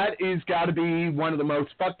 that is got to be one of the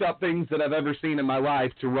most fucked up things that I've ever seen in my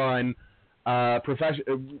life to run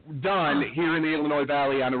done here in the Illinois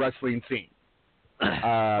Valley on a wrestling scene.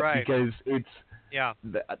 Right. Because it's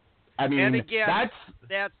I mean, and again,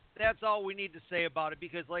 that's all we need to say about it,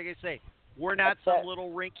 because like I say, we're not some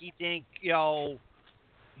little rinky-dink,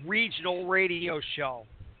 regional radio show.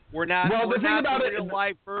 We're not the real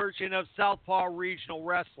life version of Southpaw Regional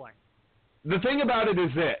Wrestling. The thing about it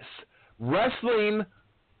is this: wrestling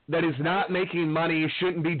that is not making money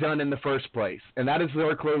shouldn't be done in the first place, and that is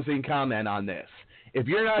their closing comment on this. If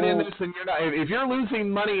you're not in this and if you're losing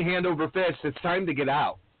money hand over fist, it's time to get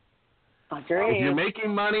out. Agreed. If you're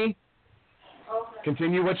making money,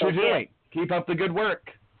 continue what you're doing. Keep up the good work.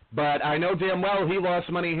 But I know damn well he lost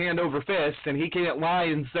money hand over fist, and he can't lie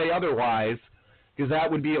and say otherwise, because that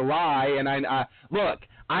would be a lie. And look,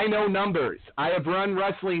 I know numbers. I have run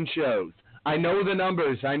wrestling shows. I know the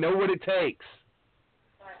numbers. I know what it takes.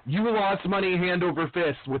 You lost money hand over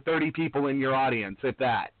fist with 30 people in your audience, if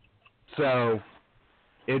that. So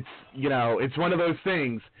it's, it's one of those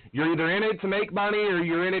things. You're either in it to make money or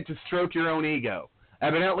you're in it to stroke your own ego.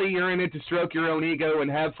 Evidently, you're in it to stroke your own ego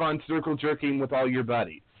and have fun circle jerking with all your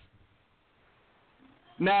buddies.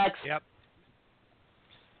 Next.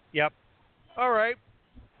 Yep. All right.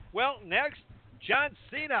 Well, next, John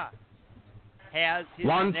Cena has his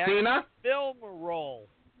next film role.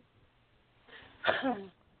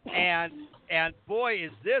 And boy,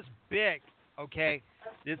 is this big. Okay.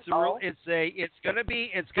 It's gonna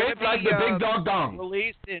be like the big dog dong.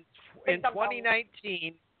 Released in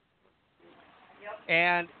 2019.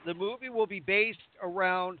 And the movie will be based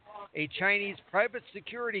around a Chinese private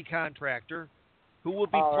security contractor who will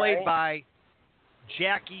be played by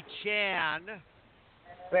Jackie Chan.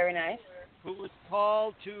 Very nice. Who is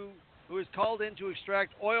called in to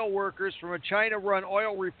extract oil workers from a China-run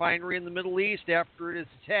oil refinery in the Middle East after it is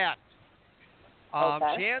attacked.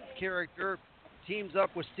 Chan's character teams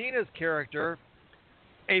up with Cena's character,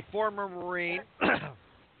 a former Marine, to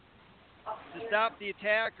stop the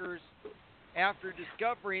attackers after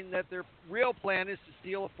discovering that their real plan is to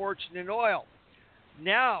steal a fortune in oil.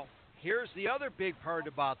 Now, here's the other big part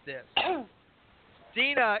about this.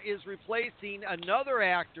 Cena is replacing another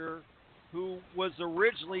actor who was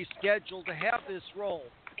originally scheduled to have this role.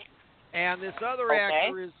 And this other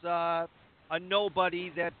actor is a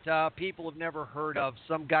nobody that people have never heard of,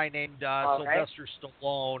 some guy named Sylvester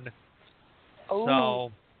Stallone. Ooh.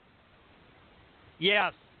 So,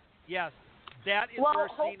 yes, that is where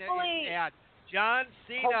Cena is at. John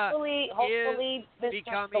Cena hopefully is Mr.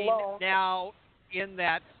 becoming Stallone. now in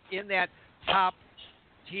that top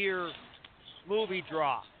tier movie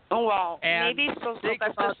draw. Oh, wow. And Maybe think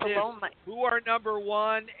Sylvester about this. Stallone might. Who are number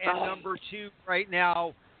 1 and number 2 right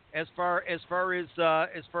now as far as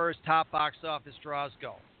top box office draws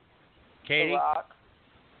go? Katie?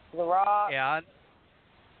 The Rock.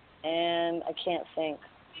 And I can't think.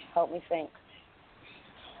 Help me think.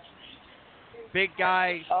 big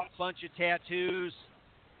guy, bunch of tattoos.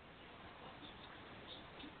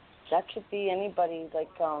 That could be anybody, like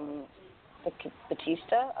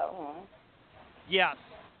Batista. I don't know. Yes.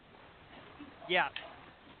 Yeah.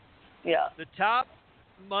 The top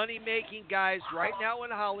money-making guys right now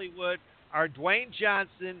in Hollywood are Dwayne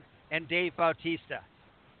Johnson and Dave Bautista.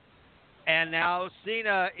 And now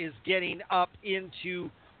Cena is getting up into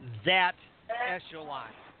that echelon.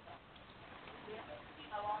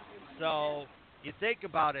 So you think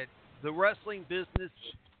about it, the wrestling business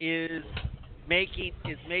is making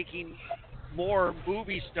more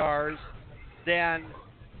movie stars than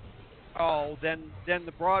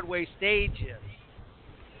the Broadway stage is.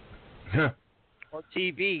 Or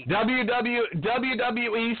TV.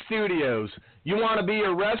 WWE Studios. You want to be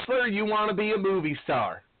a wrestler, you want to be a movie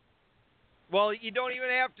star. Well, you don't even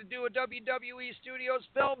have to do a WWE Studios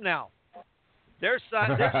film now. They're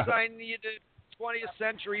signing you to 20th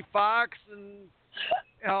Century Fox and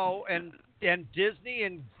Disney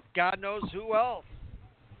and God knows who else.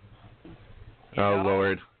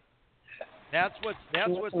 Lord. That's what's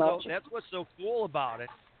so cool about it,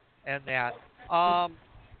 and that.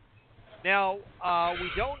 Now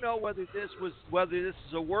we don't know whether this is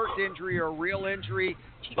a worked injury or a real injury,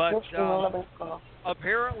 but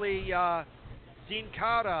apparently Sin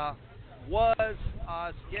Cara was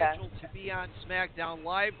scheduled to be on SmackDown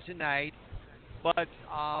Live tonight, but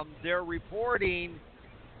they're reporting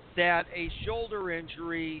that a shoulder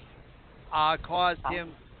injury caused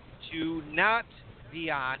him to not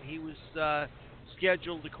be on. He was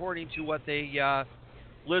scheduled, according to what they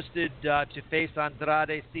listed, to face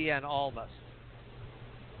Andrade Cien Almas.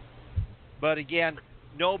 But again,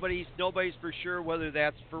 nobody's for sure whether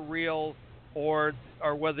that's for real or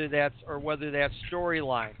whether that's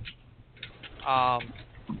storyline.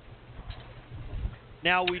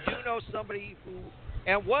 Now we do know somebody who,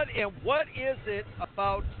 and what is it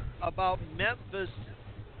about Memphis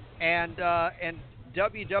and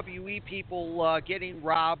WWE people getting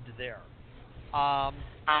robbed there?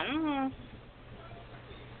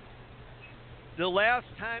 The last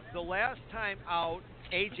time out,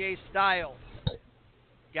 AJ Styles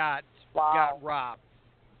got robbed.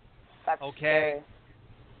 That's okay. Scary.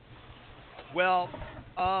 Well,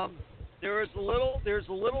 there's a little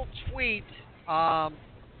tweet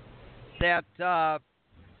that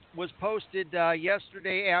was posted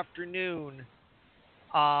yesterday afternoon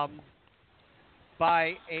by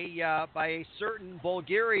a certain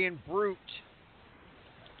Bulgarian brute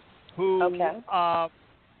who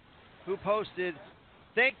posted,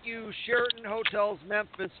 "Thank you, Sheraton Hotels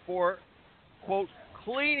Memphis, for quote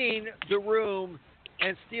cleaning the room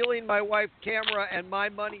and stealing my wife's camera and my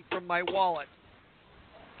money from my wallet."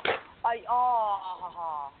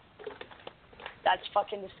 That's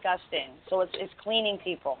fucking disgusting. So it's cleaning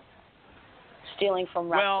people, stealing from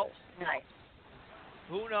wrestlers. Well, nice.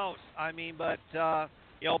 Who knows? I mean, but but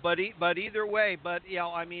either way,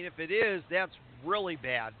 I mean, if it is, that's really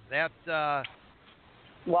bad. That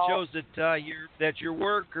shows that your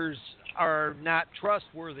workers are not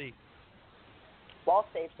trustworthy. Wall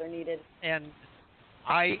safes are needed. And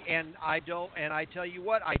I tell you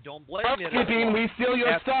what, I don't blame you. Housekeeping, we steal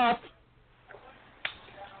your stuff.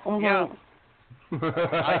 Yeah.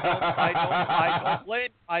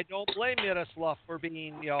 I don't blame Miroslav for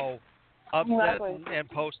being upset and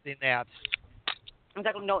posting that.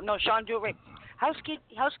 Exactly. No, Sean, do it right.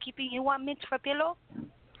 Housekeeping, you want mints for pillow?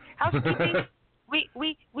 Housekeeping,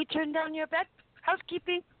 we turn down your bed.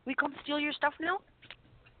 Housekeeping, we come steal your stuff now.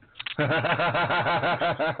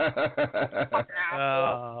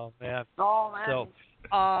 Oh man. So,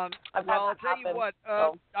 well, I'll tell you what.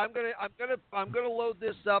 I'm gonna load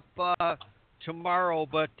this up tomorrow,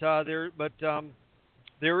 but there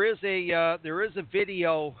is a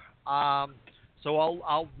video. So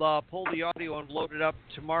I'll pull the audio and load it up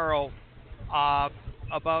tomorrow.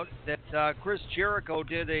 About that, Chris Jericho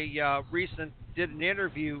did an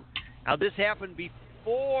interview. Now this happened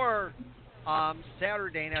before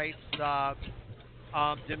Saturday night's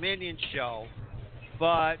Dominion show,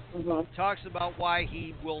 but talks about why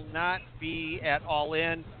he will not be at All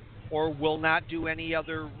In or will not do any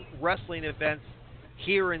other wrestling events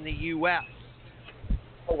here in the U.S.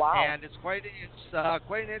 Oh, wow. And it's quite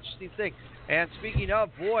an interesting thing. And speaking of,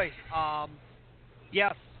 boy,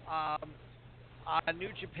 yes, New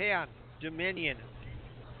Japan Dominion.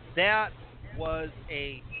 That was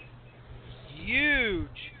a huge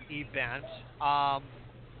event,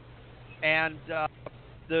 and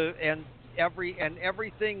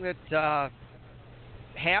everything that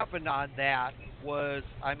happened on that was,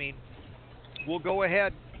 I mean, we'll go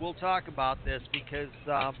ahead. We'll talk about this because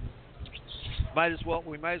we might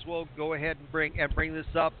as well go ahead and bring this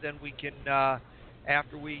up. Then we can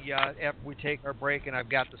after we take our break, and I've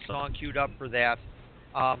got the song queued up for that.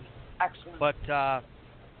 Excellent. But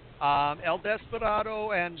El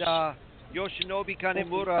Desperado and Yoshinobu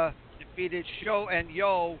Kanemura defeated Sho and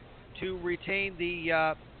Yo to retain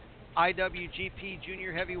the IWGP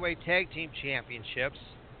Junior Heavyweight Tag Team Championships.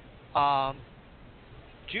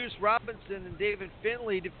 Juice Robinson and David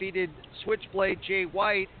Finlay defeated Switchblade Jay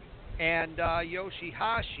White and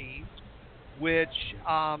Yoshihashi, which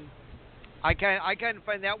I kind of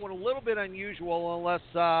find that one a little bit unusual,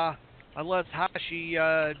 unless Hashi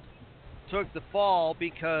took the fall,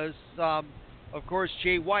 because of course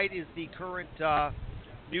Jay White is the current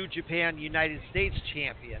New Japan United States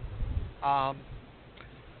champion.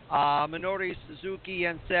 Minoru Suzuki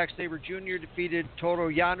and Zack Sabre Jr. defeated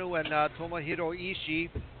Toru Yano and Tomohiro Ishii.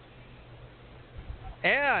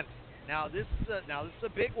 And now this is a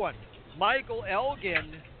big one. Michael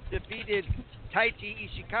Elgin defeated Taichi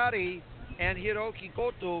Ishikari and Hiroki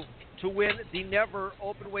Goto to win the Never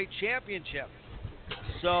Openweight Championship.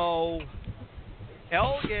 So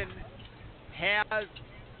Elgin has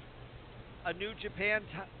a New Japan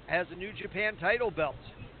title belt.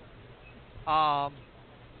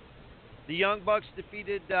 The Young Bucks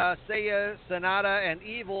defeated Seiya, Sanada, and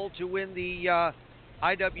Evil to win the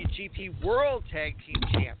IWGP World Tag Team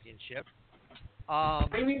Championship.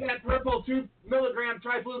 Bring me that purple 2 milligram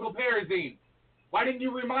triflugalperazine. Why didn't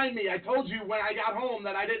you remind me? I told you when I got home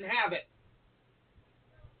that I didn't have it.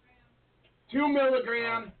 2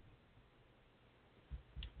 milligram.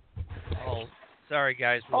 Oh, sorry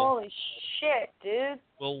guys. Holy shit, dude.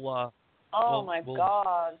 We'll my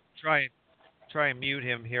God. Try and mute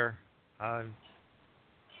him here.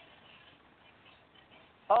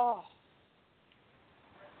 Oh.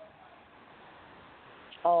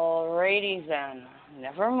 Alrighty then.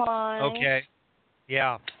 Never mind. Okay.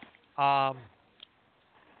 Yeah. The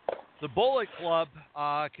Bullet Club,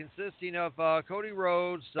 consisting of Cody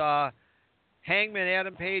Rhodes, Hangman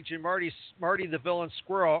Adam Page, and Marty the Villain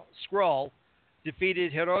Skrull,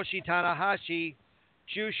 defeated Hiroshi Tanahashi,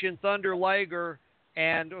 Jushin Thunder Liger,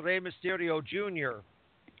 and Rey Mysterio Jr.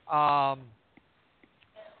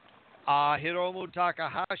 Hiromu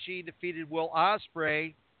Takahashi defeated Will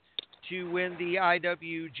Ospreay to win the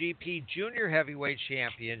IWGP Junior Heavyweight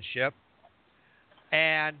Championship.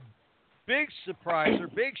 And big surprise, or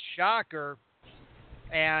big shocker,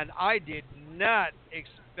 and I did not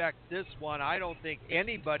expect this one. I don't think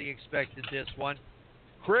anybody expected this one.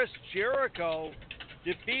 Chris Jericho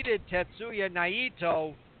defeated Tetsuya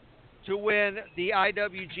Naito to win the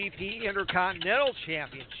IWGP Intercontinental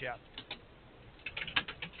Championship.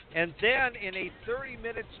 And then in a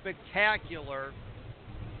 30-minute spectacular,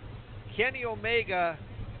 Kenny Omega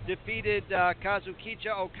defeated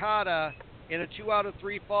Kazuchika Okada in a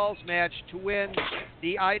 2-out-of-3 falls match to win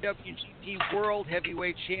the IWGP World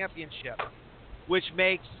Heavyweight Championship, which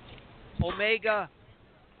makes Omega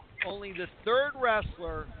only the third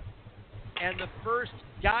wrestler and the first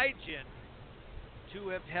Gaijin to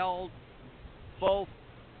have held both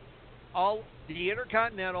all the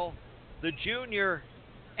Intercontinental, the Junior,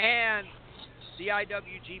 and the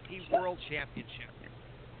IWGP World Championship.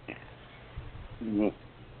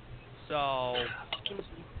 So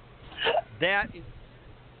that is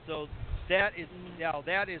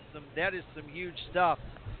some huge stuff.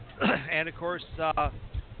 And of course,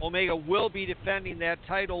 Omega will be defending that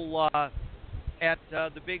title at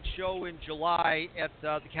the big show in July at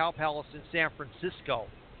the Cow Palace in San Francisco,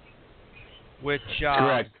 which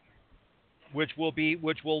correct. Which will be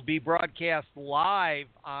broadcast live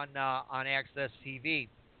on Access TV.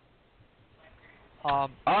 All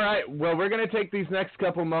right. Well, we're going to take these next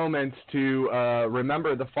couple moments to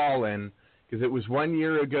remember the fallen, because it was 1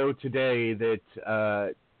 year ago today that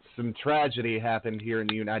some tragedy happened here in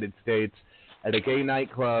the United States at a gay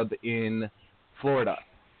nightclub in Florida.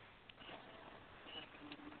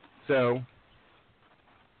 So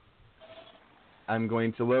I'm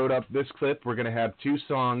going to load up this clip. We're going to have 2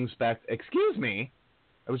 songs back. Excuse me.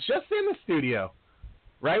 I was just in the studio.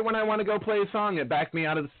 Right when I want to go play a song, it backed me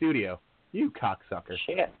out of the studio. You cocksucker.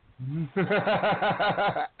 Shit.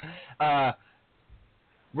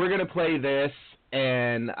 We're going to play this,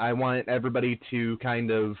 and I want everybody to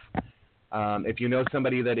kind of If you know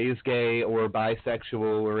somebody that is gay or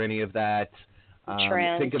bisexual or any of that,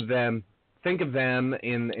 think of them. Think of them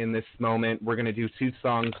in this moment. We're going to do 2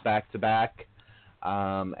 songs back to back,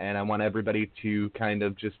 and I want everybody to kind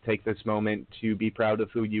of just take this moment to be proud of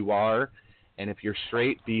who you are, and if you're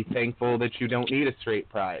straight, be thankful that you don't need a straight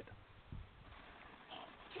pride.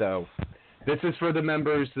 So, this is for the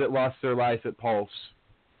members that lost their life at Pulse,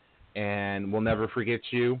 and we'll never forget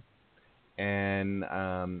you. And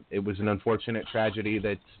it was an unfortunate tragedy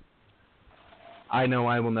that I know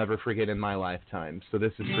I will never forget in my lifetime. So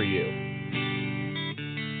this is for you.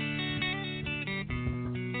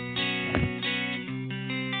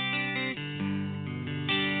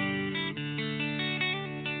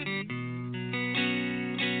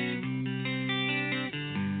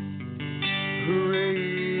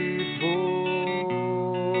 Hooray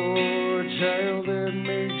for a child that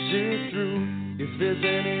makes it through. If there's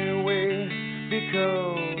any way,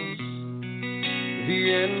 because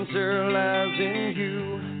the answer lies in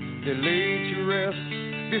you. They laid to rest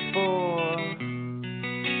before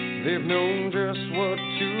they've known just what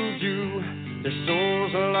to do. Their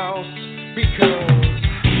souls are lost because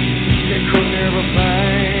they could never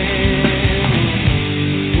find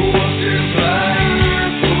what this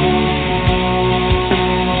life for.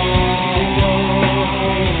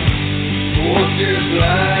 What this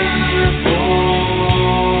life for.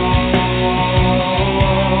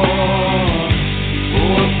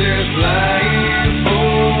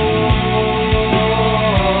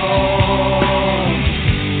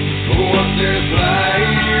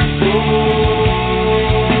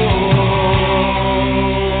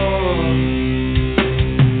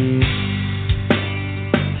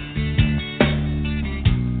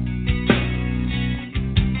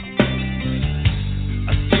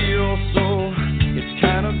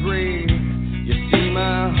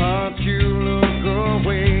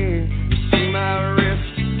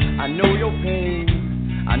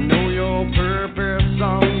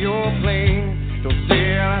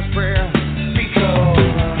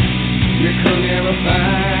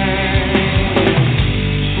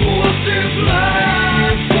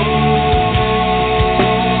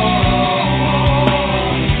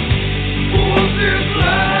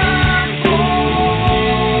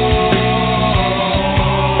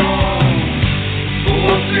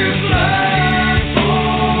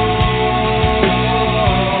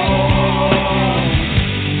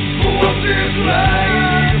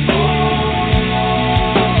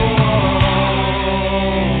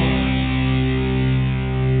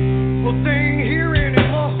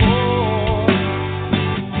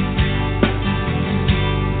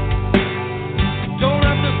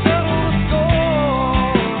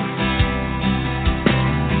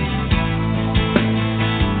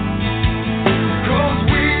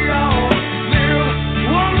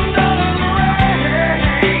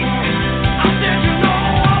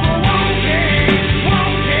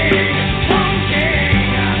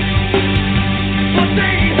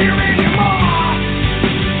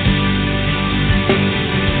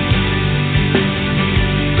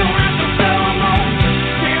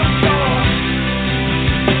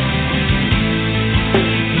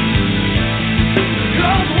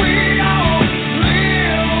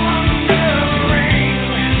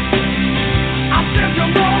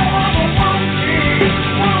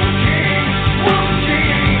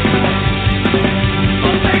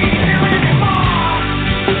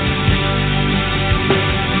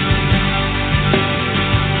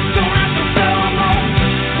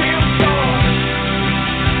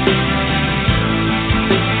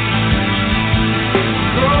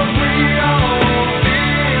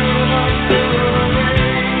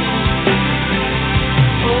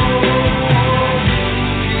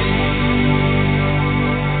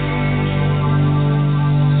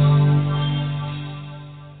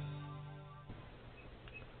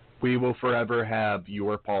 We will forever have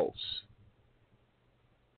your pulse.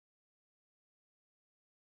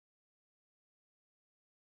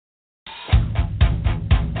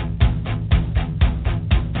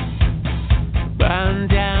 Burn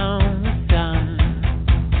down the sun.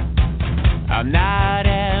 I'm not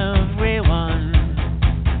everyone.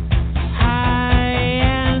 High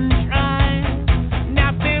and dry.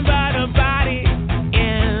 Nothing but a body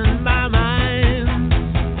in my mind.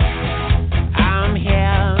 I'm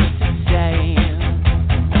here to stay.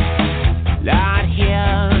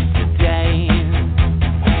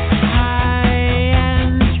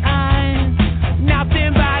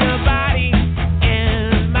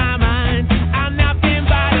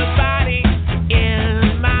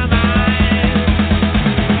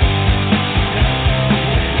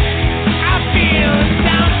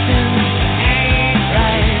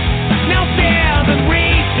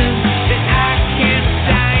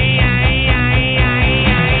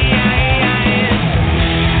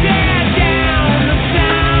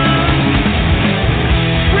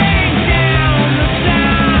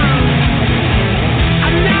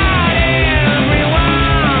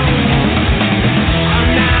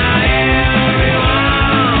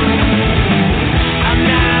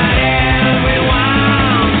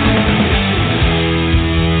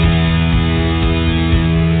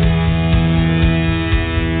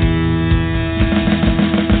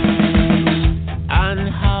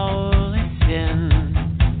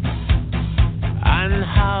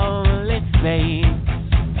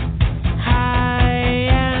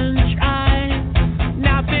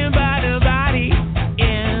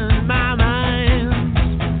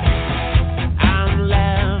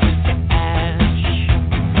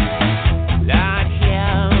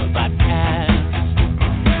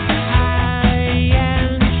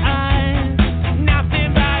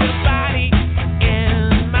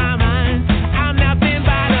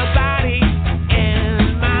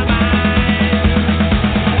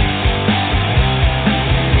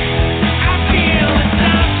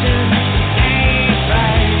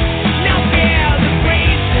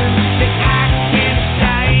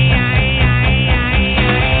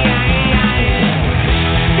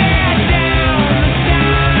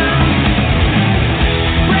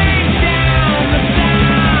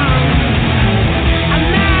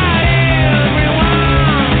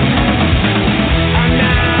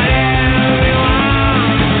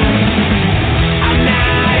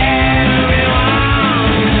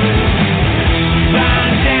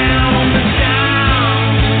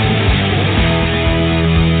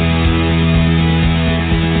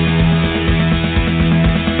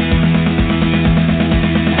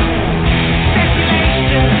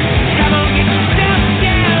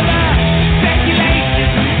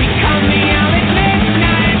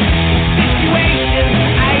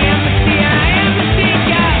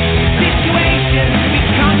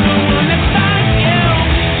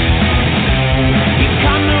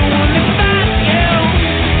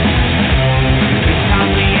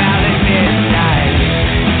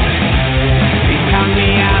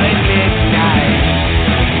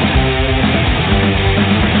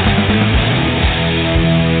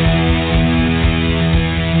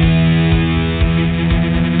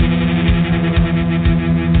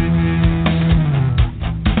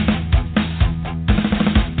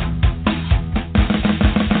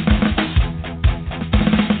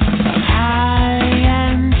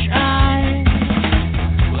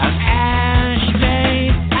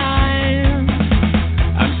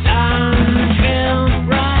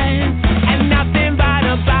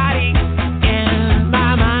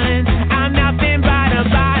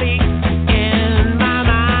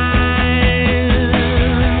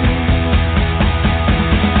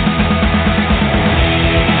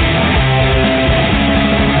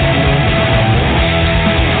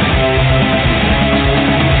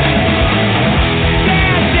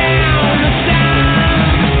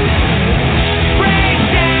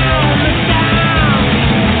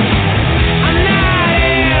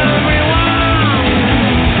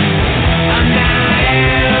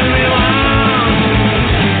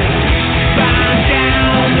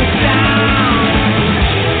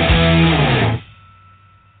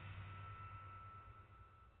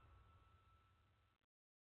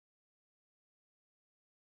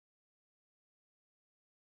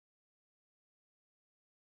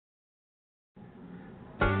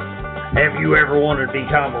 Have you ever wanted to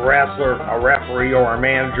become a wrestler, a referee, or a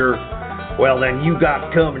manager? Well, then you got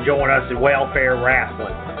to come and join us at Welfare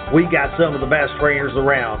Wrestling. We got some of the best trainers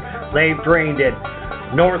around. They've trained at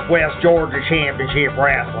Northwest Georgia Championship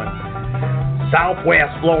Wrestling,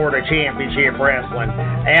 Southwest Florida Championship Wrestling,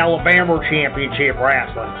 Alabama Championship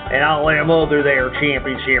Wrestling, and all them other there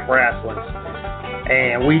championship wrestlings.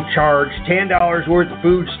 And we charge $10 worth of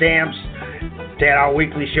food stamps at our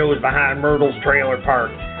weekly shows behind Myrtle's Trailer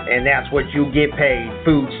Park. And that's what you get paid,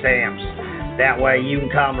 food stamps. That way you can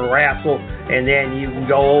come and wrestle, and then you can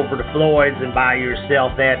go over to Floyd's and buy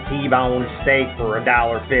yourself that T-bone steak for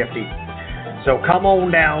 $1.50. So come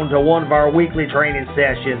on down to one of our weekly training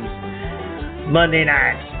sessions, Monday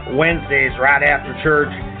nights, Wednesdays right after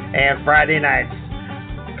church, and Friday nights.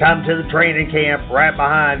 Come to the training camp right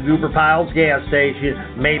behind Goober Piles gas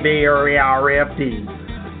station, Mayberry RFD.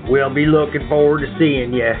 We'll be looking forward to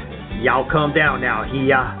seeing you. Y'all come down now,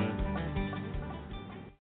 here.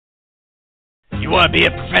 You want to be a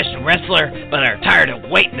professional wrestler, but are tired of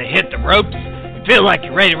waiting to hit the ropes? You feel like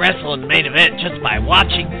you're ready to wrestle in the main event just by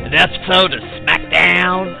watching an episode of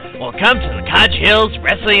SmackDown? Well, come to the Cottage Hills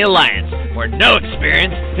Wrestling Alliance, where no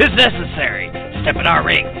experience is necessary. Step in our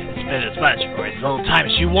ring, spend as much or as little time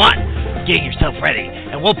as you want, getting yourself ready,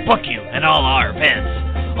 and we'll book you at all our events.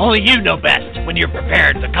 Only you know best when you're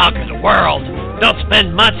prepared to conquer the world. Don't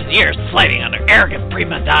spend months and years sliding under arrogant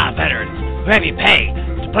prima donna veterans who have you pay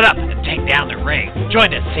to put up and take down the ring.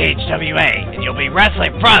 Join us, CHWA, and you'll be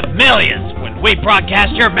wrestling in front of millions when we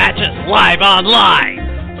broadcast your matches live online.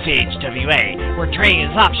 CHWA, where training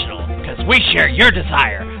is optional because we share your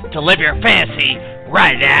desire to live your fantasy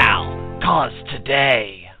right now. Call us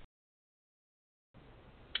today.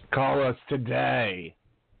 Call us today.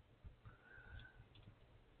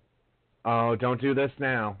 Oh, don't do this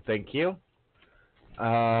now. Thank you.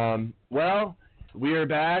 Well, we are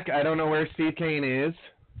back. I don't know where Steve Kane is.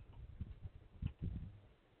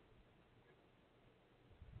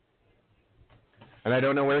 And I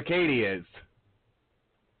don't know where Katie is.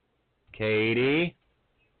 Katie?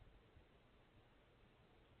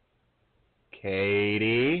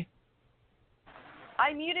 Katie?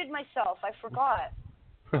 I muted myself. I forgot.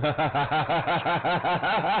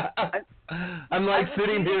 I'm like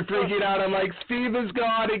sitting here freaking out. I'm like, Steve is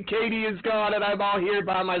gone and Katie is gone and I'm all here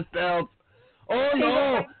by myself. Oh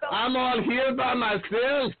no, I'm all here by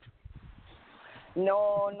myself.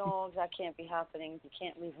 No, that can't be happening. You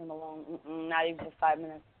can't leave him alone. Not even for 5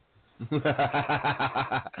 minutes.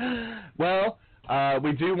 Well,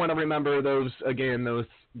 we do want to remember those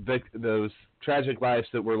tragic lives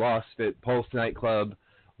that were lost at Pulse nightclub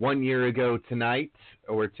 1 year ago tonight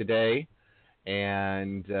or today.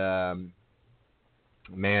 And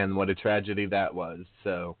man, what a tragedy that was.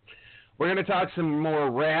 So we're going to talk some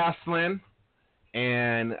more wrestling,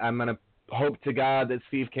 and I'm going to hope to God that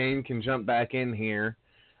Steve Kane can jump back in here.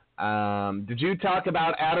 Did you talk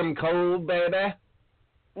about Adam Cole, baby?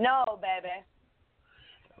 No, baby.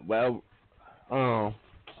 Well,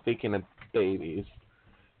 speaking of babies,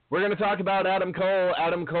 we're going to talk about Adam Cole.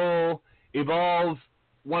 Adam Cole Evolve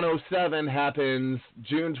 107 happens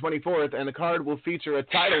June 24th, and the card will feature a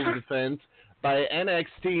title defense by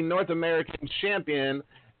NXT North American Champion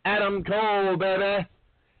Adam Cole, baby.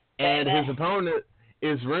 And his opponent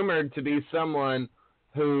is rumored to be someone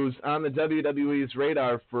who's on the WWE's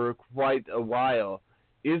radar for quite a while.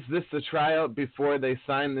 Is this a tryout before they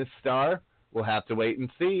sign this star? We'll have to wait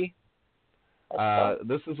and see.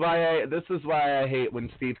 This is why I hate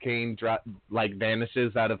when Steve Kane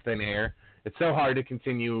vanishes out of thin air. It's so hard to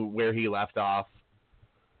continue where he left off.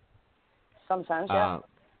 Sometimes, yeah.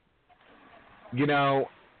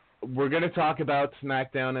 We're going to talk about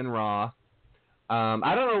SmackDown and Raw.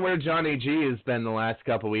 I don't know where Johnny G has been the last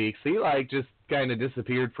couple weeks. He just kind of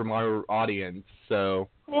disappeared from our audience. So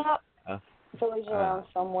yeah, Billy's around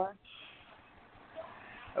somewhere.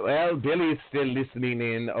 Well, Billy's still listening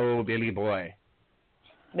in. Oh, Billy boy.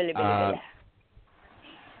 Billy.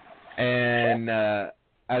 And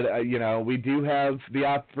we do have the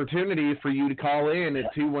opportunity for you to call in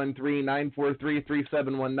at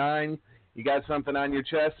 213-943-3719. You got something on your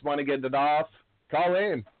chest, want to get it off? Call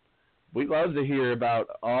in. We love to hear about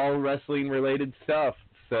all wrestling related stuff.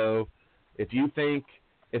 So if you think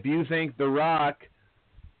The Rock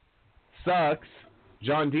sucks,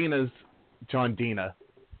 John Dina.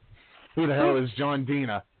 Who the hell is John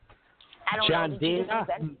Dina? I don't John know. Dina?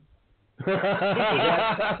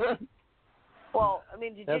 Well, I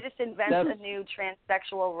mean, did you just invent a new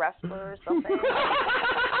transsexual wrestler or something?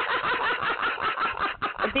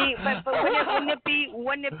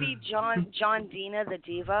 Wouldn't it be John Dina the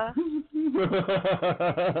Diva?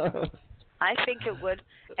 I think it would.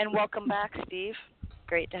 And welcome back, Steve.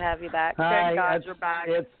 Great to have you back. Hi, Thank God you're back.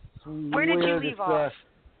 Where did you leave off?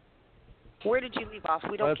 Where did you leave off?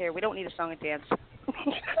 We don't care. We don't need a song and dance.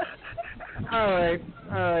 All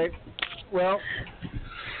right. Well,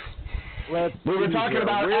 we were talking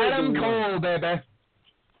about Adam Cole, baby.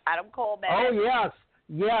 Adam Cole, baby. Oh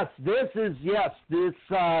yes. This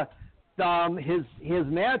his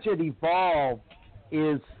match at Evolve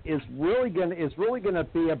is really gonna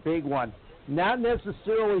be a big one. Not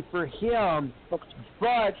necessarily for him,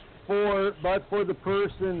 but for the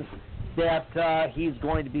person that he's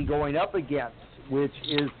going to be going up against, which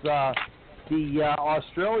is the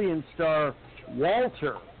Australian star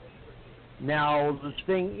Walter. Now the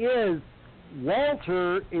thing is,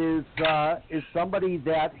 Walter is somebody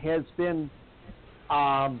that has been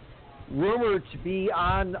rumored to be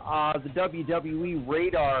on the WWE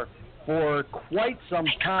radar for quite some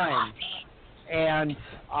time, and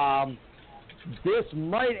this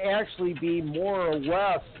might actually be more or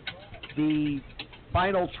less the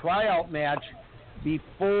final tryout match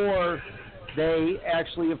before they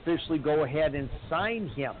actually officially go ahead and sign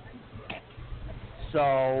him.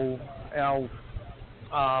 So,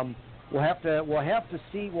 we'll have to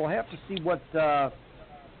see what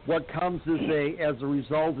comes as a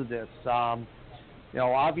result of this.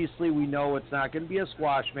 Obviously we know it's not going to be a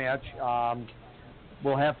squash match.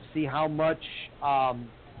 We'll have to see how much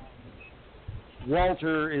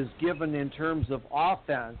Walter is given in terms of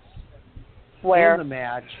offense in the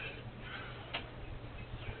match.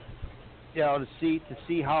 To see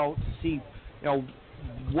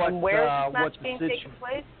what where is this match the being taking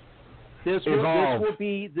place? This will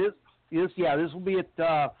be at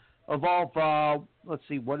Evolve. Let's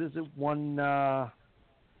see, what is it?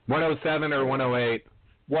 107 or 108?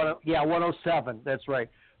 107. That's right.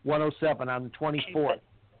 107 on the 24th.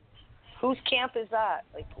 Whose camp is that?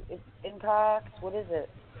 Like Impact? What is it?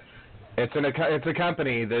 It's a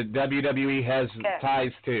company that WWE has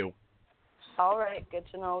ties to. All right, good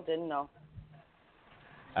to know. Didn't know.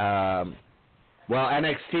 Well,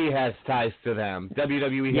 NXT has ties to them.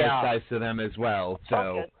 WWE has ties to them as well.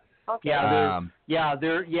 So. Okay.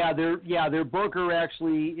 Their booker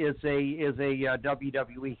actually is a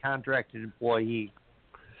WWE contracted employee.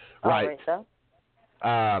 Right. So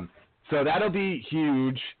that'll be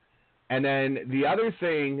huge. And then the other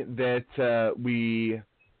thing that we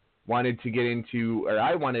wanted to get into, or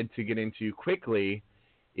I wanted to get into quickly,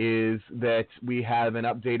 is that we have an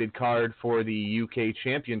updated card for the UK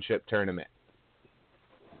Championship Tournament,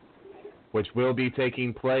 which will be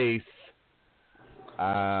taking place,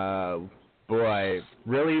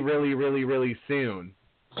 really soon.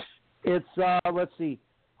 It's, let's see.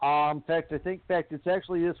 In fact, it's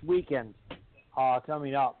actually this weekend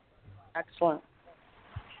coming up. Excellent.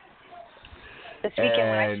 This weekend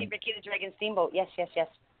when I see Ricky the Dragon Steamboat. Yes.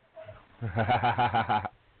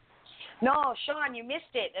 No, Sean, you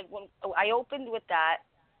missed it. I opened with that,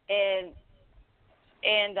 and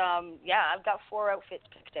I've got 4 outfits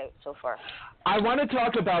picked out so far. I want to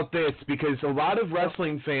talk about this because a lot of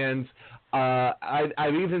wrestling fans,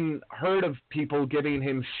 I've even heard of people giving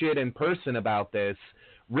him shit in person about this.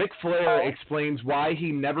 Ric Flair explains why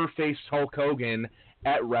he never faced Hulk Hogan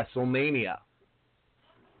at WrestleMania.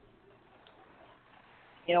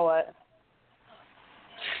 You know what?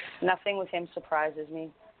 Nothing with him surprises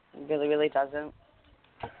me. It really, really doesn't.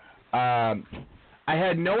 I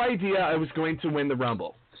had no idea I was going to win the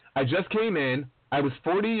Rumble. I just came in. I was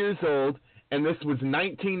 40 years old, and this was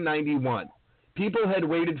 1991. People had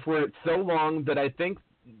waited for it so long that I think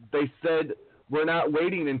they said, we're not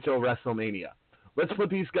waiting until WrestleMania. Let's put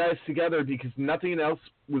these guys together because nothing else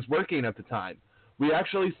was working at the time. We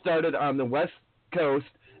actually started on the West Coast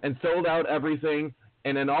and sold out everything,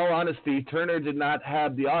 and in all honesty, Turner did not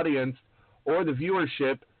have the audience or the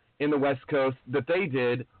viewership in the West Coast that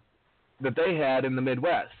they had in the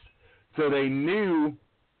Midwest. So they knew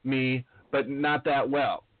me, but not that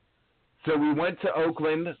well. So we went to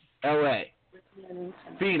Oakland, LA,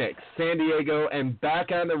 Phoenix, San Diego, and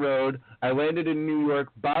back on the road. I landed in New York.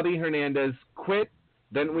 Bobby Hernandez quit.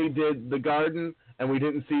 Then we did the Garden, and we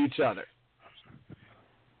didn't see each other.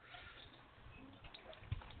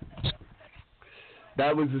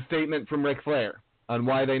 That was a statement from Ric Flair on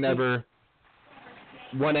why they never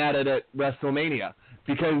went at it at WrestleMania.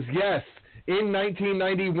 Because, yes, in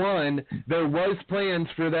 1991, there was plans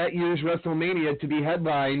for that year's WrestleMania to be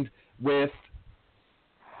headlined with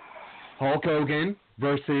Hulk Hogan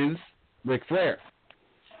versus Ric Flair.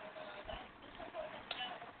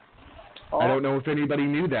 I don't know if anybody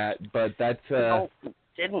knew that, but that's... No,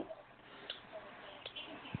 didn't.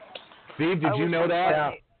 Steve, did you know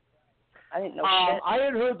that? I didn't know shit. I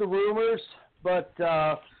had heard the rumors, but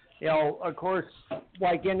of course,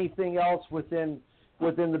 like anything else within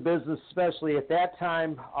the business, especially at that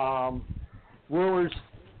time, rumors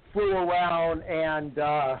flew around, and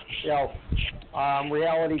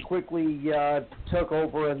reality quickly took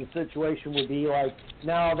over, and the situation would be like,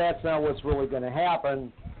 no, that's not what's really going to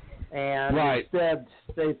happen, and instead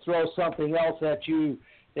they throw something else at you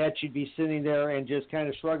that you'd be sitting there and just kind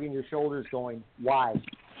of shrugging your shoulders, going, why?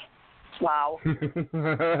 Wow.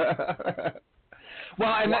 Well,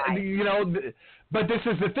 and but this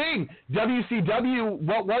is the thing. WCW,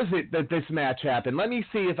 what was it that this match happened? Let me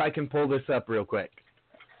see if I can pull this up real quick.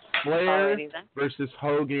 Flair versus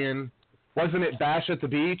Hogan. Wasn't it Bash at the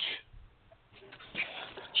Beach?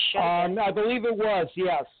 I believe it was,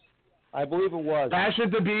 yes. I believe it was. Bash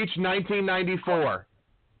at the Beach, 1994.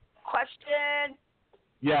 Question.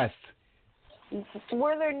 Yes.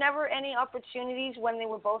 Were there never any opportunities when they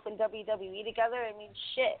were both in WWE together? I mean,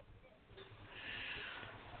 shit.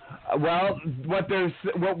 Well, what they're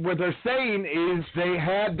saying is they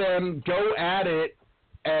had them go at it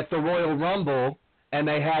at the Royal Rumble, and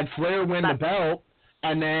they had Flair win the belt,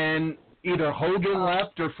 and then either Hogan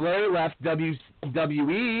left or Flair left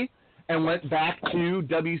WWE and went back to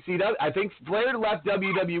WCW. I think Flair left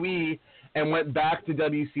WWE and went back to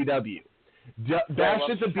WCW. Bash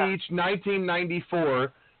at the Beach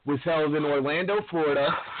 1994 was held in Orlando, Florida,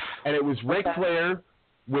 and it was Ric Flair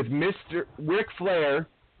with Ric Flair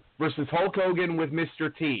versus Hulk Hogan with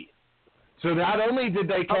Mr. T. So not only did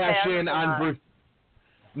they cash in on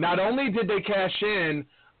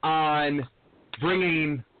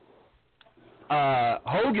bringing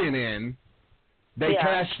Hogan in, they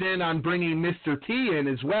cashed in on bringing Mr. T in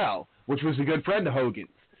as well, which was a good friend of Hogan's.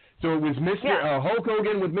 So it was Hulk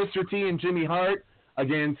Hogan with Mr. T and Jimmy Hart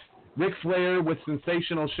against Ric Flair with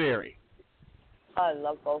Sensational Sherry. I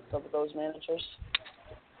love both of those managers.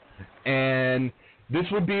 And this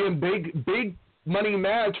would be a big money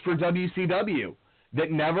match for WCW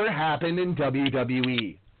that never happened in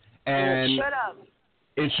WWE. And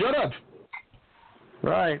it should have.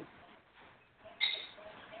 Right.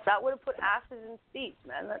 That would have put asses in seats,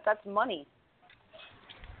 man. That's money.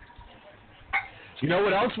 You know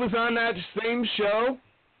what else was on that same show,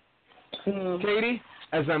 Katie?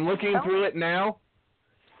 As I'm looking through it now,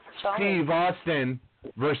 Steve Austin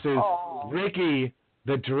versus Ricky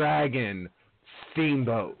the Dragon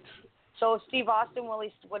Steamboat. So Steve Austin, will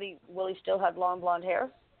he still have long blonde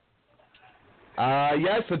hair?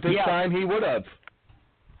 Yes, at this time he would have.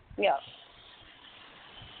 Yeah.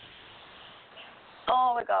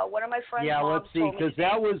 Oh my God! One of my friends. Yeah, let's see, because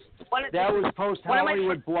that was post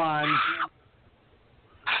Hollywood Blonde.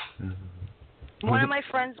 One of my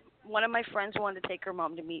friends wanted to take her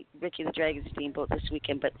mom to meet Ricky the Dragon Steamboat this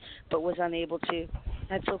weekend, but was unable to.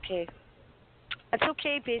 That's okay. That's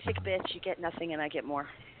okay, basic bitch. You get nothing, and I get more.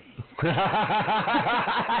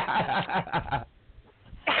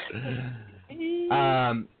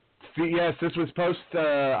 Yes, this was post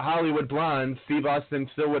Hollywood Blonde. Steve Austin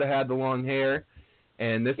still would have had the long hair,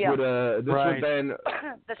 and this would have been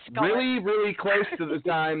really, really close to the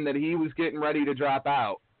time that he was getting ready to drop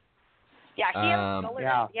out. Yeah, he had a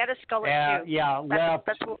skullet. He had a skullet too. Yeah,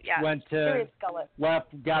 went to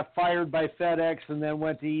left, got fired by FedEx, and then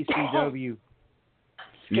went to ECW.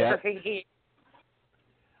 Yeah.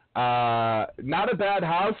 Not a bad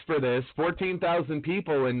house for this. 14,000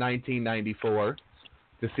 people in 1994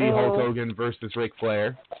 to see Hulk Hogan versus Ric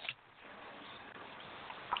Flair.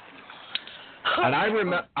 And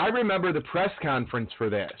I remember the press conference for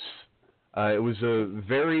this. It was a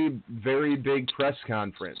very, very big press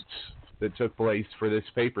conference that took place for this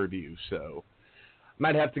pay-per-view. So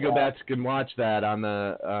might have to go back and watch that on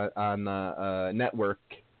the network.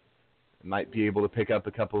 Might be able to pick up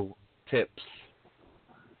a couple tips.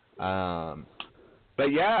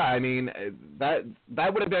 But yeah, I mean that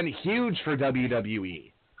would have been huge for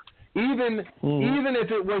WWE. Even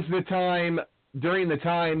if it was during the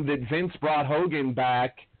time that Vince brought Hogan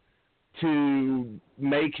back to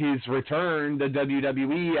make his return to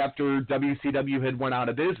WWE after WCW had went out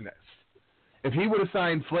of business. If he would have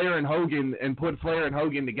signed Flair and Hogan and put Flair and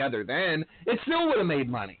Hogan together then, it still would have made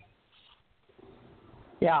money.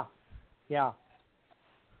 Yeah. Because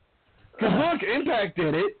look, Impact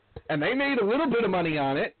did it, and they made a little bit of money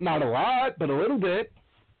on it. Not a lot, but a little bit.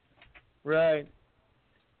 Right.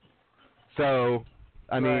 So,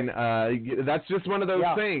 I mean, that's just one of those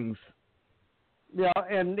things. Yeah,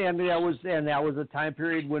 and that was a time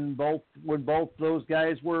period when both those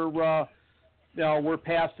guys were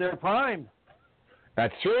past their prime.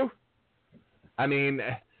 That's true. I mean,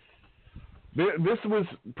 This was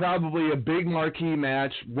probably a big marquee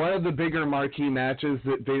match, one of the bigger marquee matches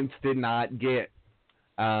that Vince did not get.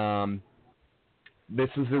 This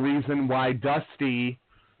is the reason why Dusty,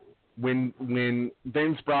 when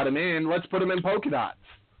Vince brought him in, let's put him in polka dots,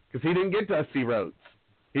 because he didn't get Dusty Rhodes.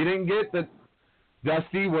 He didn't get that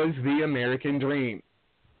Dusty was the American Dream.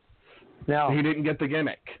 No. He didn't get the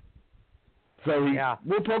gimmick. So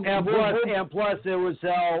we'll poke. And plus, it was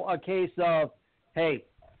a case of, hey,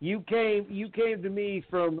 you came to me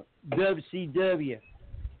from WCW,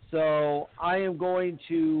 so I am going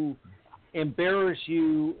to embarrass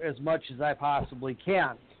you as much as I possibly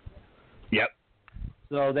can. Yep.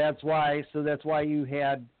 So that's why you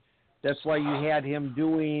had him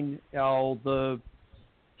doing the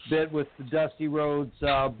bit with the Dusty Rhodes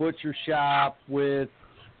butcher shop with,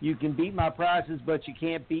 you can beat my prices but you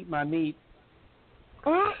can't beat my meat.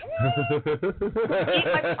 Beat my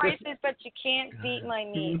prices, but you can't beat my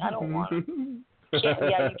meat. I don't want it. You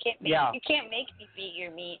can't make me beat your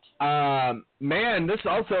meat. Man, this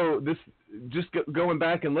just going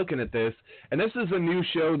back and looking at this, and this is a new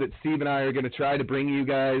show that Steve and I are going to try to bring you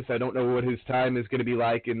guys. I don't know what his time is going to be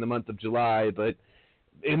like in the month of July, but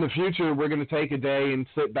in the future we're going to take a day and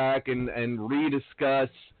sit back and rediscuss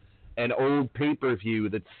an old pay-per-view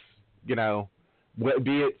that's, be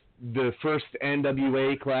it the first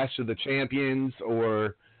NWA Clash of the Champions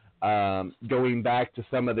or going back to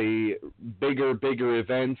some of the bigger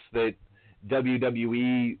events that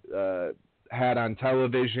WWE had on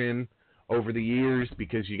television over the years,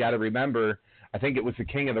 because you got to remember, I think it was the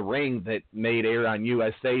King of the Ring that made air on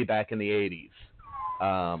USA back in the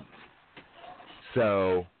 80s.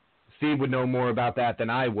 So Steve would know more about that than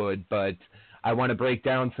I would, but I want to break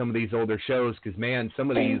down some of these older shows because, man,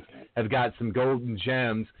 some of these have got some golden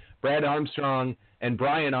gems. Brad Armstrong and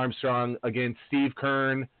Brian Armstrong against Steve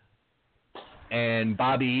Kern and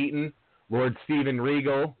Bobby Eaton. Lord Steven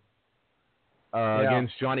Regal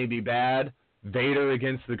against Johnny B. Bad. Vader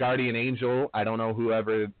against the Guardian Angel. I don't know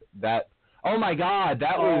whoever that. Oh, my God.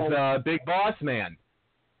 That was Big Boss Man.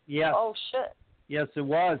 Yeah. Oh, shit. Yes, it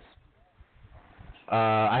was.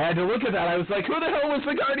 I had to look at that. I was like, who the hell was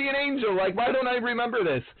the Guardian Angel? Like, why don't I remember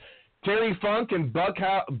this? Terry Funk and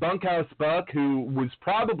Bunkhouse Buck, who was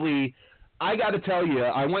probably, I got to tell you,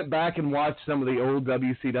 I went back and watched some of the old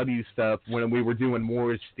WCW stuff when we were doing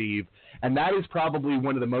Wars, Steve, and that is probably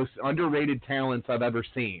one of the most underrated talents I've ever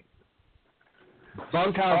seen.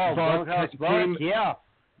 Bunkhouse Buck, yeah.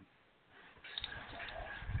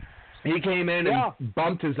 He came in and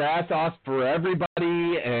bumped his ass off for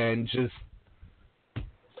everybody, and just,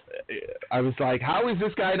 I was like, how is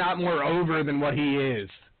this guy not more over than what he is?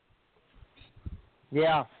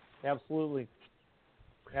 Yeah, absolutely.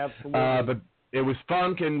 But it was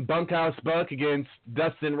Funk and Bunkhouse Buck against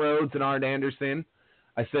Dustin Rhodes and Arn Anderson.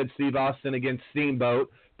 I said Steve Austin against Steamboat.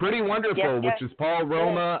 Pretty Wonderful, which is Paul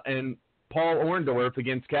Roma and Paul Orndorff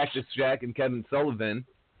against Cactus Jack and Kevin Sullivan.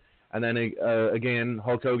 And then, again,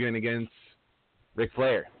 Hulk Hogan against Ric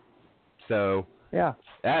Flair. So,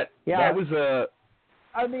 that was a...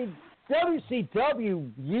 I mean,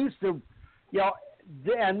 WCW used to,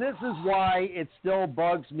 and this is why it still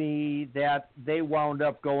bugs me that they wound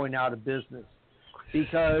up going out of business,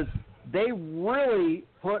 because they really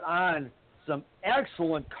put on some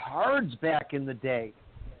excellent cards back in the day.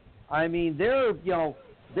 I mean, their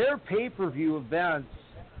pay-per-view events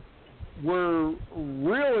were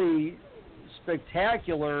really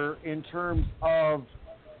spectacular in terms of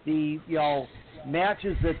the,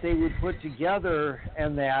 matches that they would put together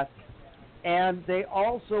and that. And they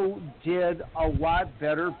also did a lot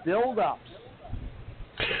better build-ups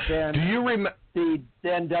than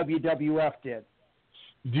WWF did.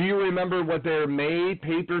 Do you remember what their May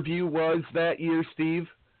pay-per-view was that year, Steve?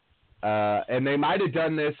 And they might have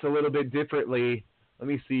done this a little bit differently. Let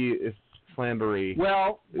me see if Slamboree.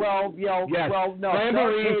 No. Slamboree.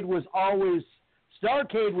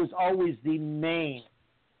 Starrcade was always the main.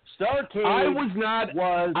 Starrcade. I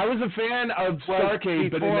was a fan of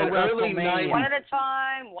Starrcade, but in the early 90s. One at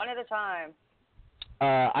a time.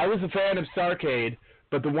 I was a fan of Starrcade,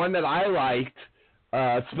 but the one that I liked,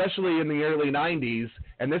 especially in the early 90s,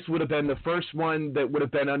 and this would have been the first one that would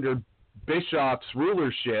have been under Bischoff's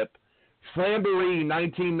rulership, Slamboree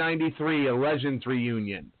 1993, a Legends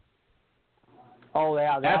reunion. Oh,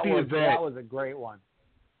 yeah, that was a great one.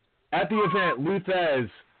 At the event, Lou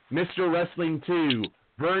Thesz, Mr. Wrestling 2,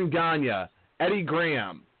 Vern Gagne, Eddie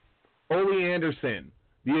Graham, Ole Anderson,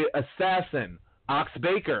 The Assassin, Ox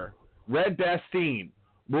Baker, Red Bastien,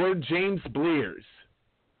 Lord James Blears,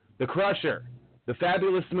 The Crusher, The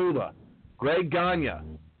Fabulous Moolah, Greg Gagne,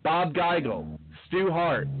 Bob Geigel, Stu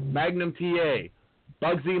Hart, Magnum TA,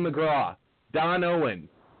 Bugsy McGraw, Don Owen,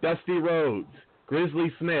 Dusty Rhodes,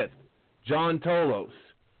 Grizzly Smith, John Tolos,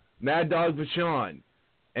 Mad Dog Vachon,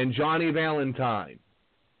 and Johnny Valentine.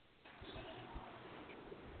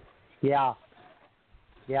 Yeah.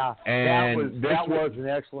 And that was an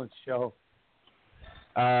excellent show.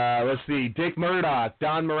 Let's see. Dick Murdoch,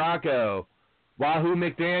 Don Morocco, Wahoo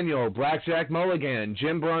McDaniel, Blackjack Mulligan,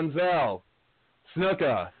 Jim Brunzell,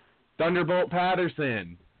 Snuka, Thunderbolt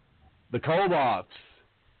Patterson, the Koloffs,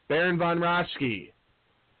 Baron Von Raschke.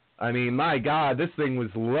 I mean, my God, this thing was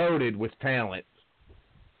loaded with talent.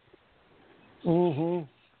 Mm-hmm.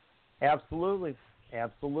 Absolutely.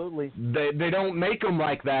 They don't make them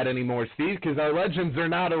like that anymore, Steve, because our legends are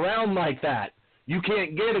not around like that. You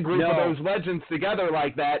can't get a group of those legends together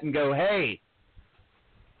like that and go, hey.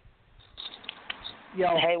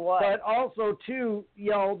 Hey, what? But also, too,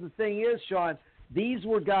 the thing is, Sean, these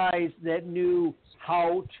were guys that knew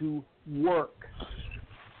how to work.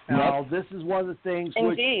 Now, this is one of the things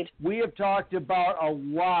which we have talked about a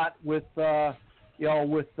lot with Rick,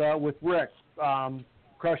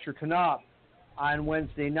 Crusher Knopf, on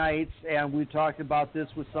Wednesday nights, and we talked about this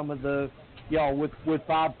with some of the, with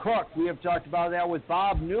Bob Cook. We have talked about that with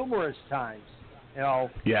Bob numerous times.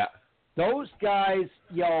 Yeah. Those guys,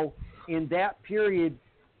 in that period,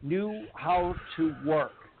 knew how to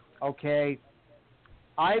work. Okay.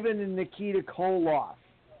 Ivan and Nikita Koloff,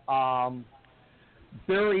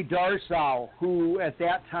 Barry Darsow, who at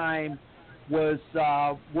that time was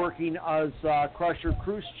working as Crusher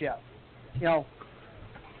Khrushchev.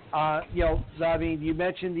 I mean, you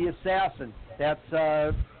mentioned the Assassin. That's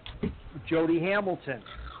Jody Hamilton,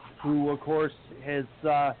 who, of course, his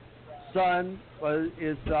son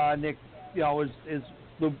is Nick. Is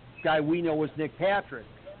the guy we know as Nick Patrick.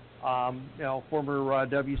 Former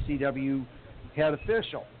WCW head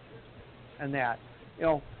official, and that.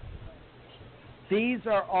 These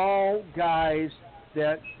are all guys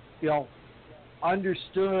that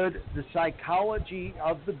understood the psychology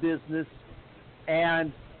of the business,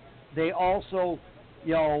 and they also,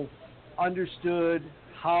 understood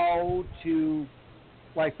how to,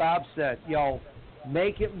 like Bob said,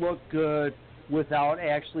 make it look good without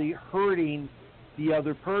actually hurting the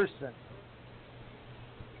other person.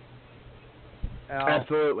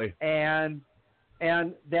 Absolutely. And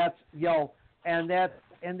that's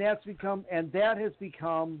that has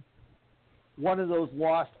become one of those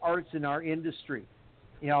lost arts in our industry.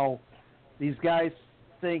 These guys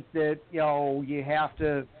think that you have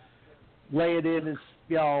to lay it in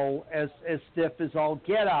as stiff as all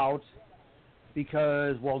get out,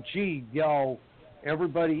 because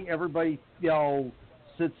everybody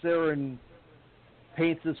sits there and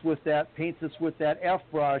paints us with that F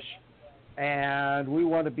brush, and we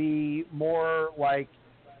want to be more like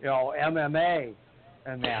MMA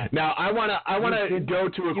and that. Now I want to go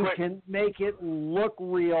to a quick. You can make it look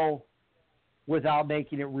real without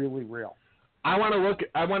making it really real. I want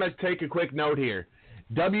to take a quick note here.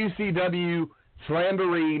 WCW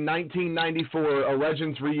Slamboree 1994, a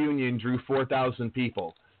Legends reunion, drew 4,000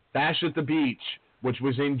 people. Bash at the Beach, which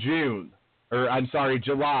was in July,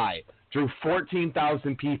 drew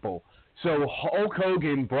 14,000 people. So Hulk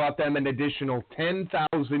Hogan brought them an additional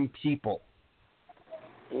 10,000 people.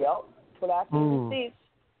 Yep, for that seats.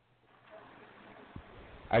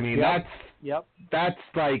 I mean, that's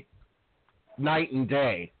like night and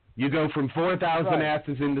day. You go from 4,000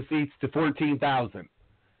 asses in the seats to 14,000.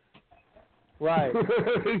 Right.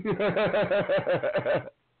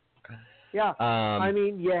 Yeah. I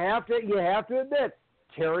mean, you have to admit,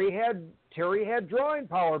 Terry had drawing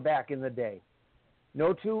power back in the day.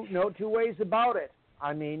 No two ways about it.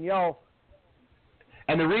 I mean,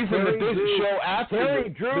 and the reason that this show after Terry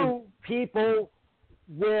drew people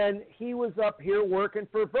when he was up here working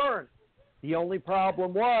for Vern. The only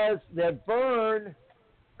problem was that Vern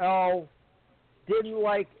didn't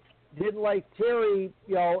like Terry,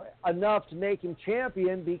 enough to make him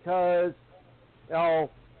champion, because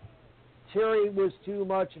Terry was too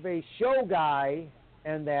much of a show guy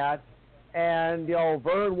and that, and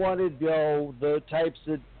Vern wanted the types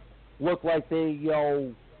that looked like they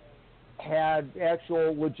had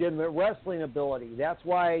actual legitimate wrestling ability. That's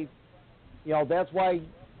why the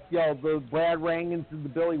Brad Rangans and the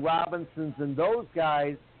Billy Robinsons and those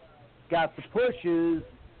guys got the pushes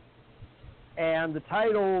and the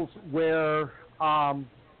titles where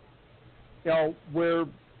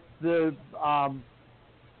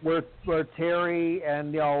Terry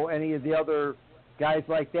and any of the other guys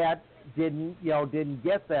like that didn't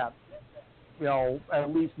get that,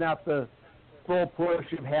 at least not the full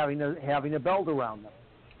push of having a belt around them.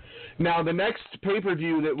 Now, the next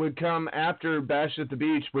pay-per-view that would come after Bash at the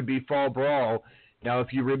Beach would be Fall Brawl, Now,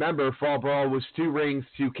 if you remember, Fall Brawl was 2 rings,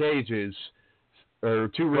 2 cages, or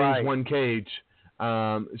 2 rings, 1 cage.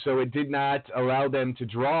 So it did not allow them to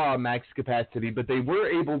draw max capacity, but they were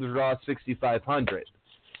able to draw 6,500.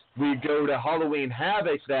 We go to Halloween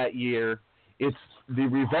Havoc that year. It's the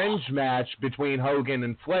revenge match between Hogan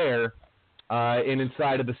and Flair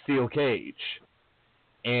inside of the steel cage.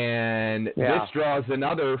 And this draws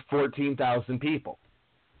another 14,000 people.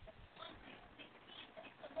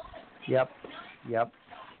 Yep.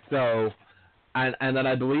 So, and then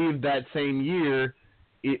I believe that same year,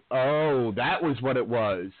 that was what it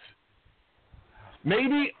was.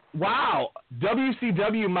 Maybe, wow,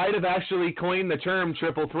 WCW might have actually coined the term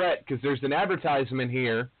triple threat, because there's an advertisement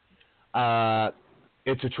here.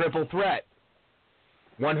 It's a triple threat.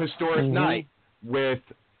 One historic night with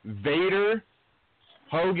Vader,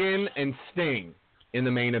 Hogan, and Sting in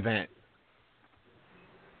the main event.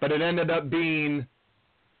 But it ended up being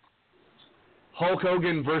Hulk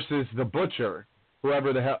Hogan versus the Butcher,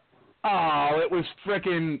 whoever the hell. Oh, it was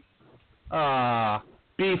frickin'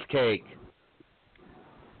 Beefcake.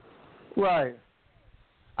 Right.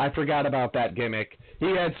 I forgot about that gimmick.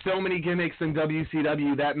 He had so many gimmicks in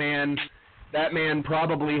WCW. That man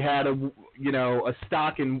probably had a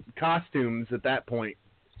stock in costumes at that point.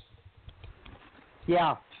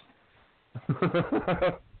 Yeah.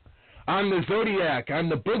 I'm the Zodiac. I'm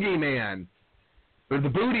the Boogeyman. Or the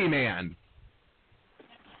Booty Man.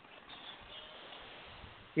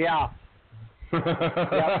 Yeah.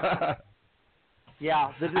 Yep.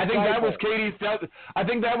 Yeah. I think that was Katie's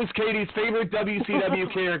favorite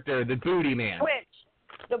WCW character, the Booty Man. Which?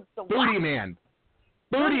 The Booty what? Man.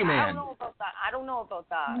 Booty Man. I don't know about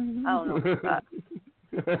that.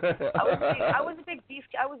 I was a big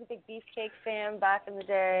Beefcake fan back in the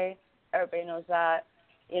day. Everybody knows that.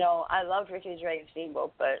 I loved Ricky Dragon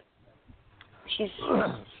Steamboat, but he's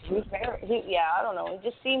married. I don't know. It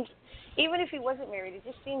just seemed, even if he wasn't married, it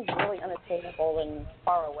just seemed really unattainable and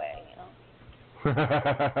far away.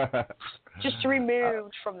 Just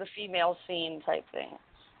removed from the female scene type thing.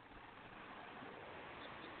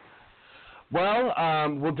 Well,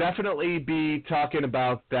 we'll definitely be talking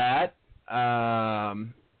about that.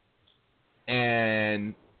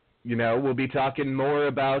 And, we'll be talking more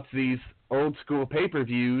about these old school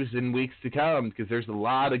pay-per-views in weeks to come, because there's a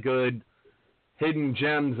lot of good hidden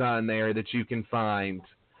gems on there that you can find.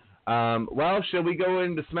 Well, shall we go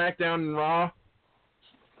into SmackDown and Raw?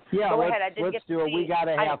 Yeah, go ahead. Let's do it. We got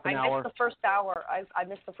a half an hour. I missed the first hour. I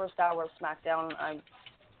missed the first hour of SmackDown.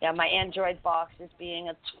 My Android box is being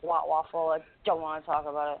a twat waffle. I don't want to talk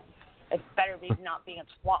about it. It better be not being a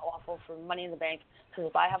twat waffle for Money in the Bank, because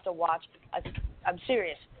if I have to watch, I'm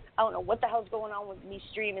serious. I don't know what the hell's going on with me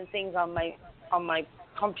streaming things on my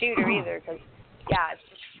computer either, because it's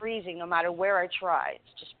just freezing no matter where I try.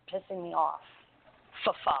 It's just pissing me off.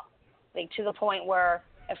 To the point where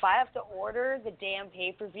if I have to order the damn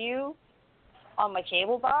pay-per-view on my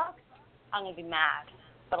cable box, I'm going to be mad,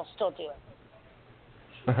 but I'll still do it.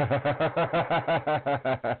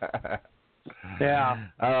 Yeah.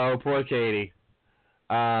 Oh, poor Katie.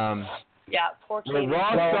 Poor Katie.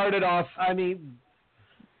 Raw started off. I mean,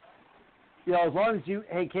 as long as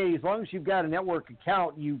Katie, as long as you've got a network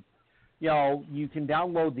account, you can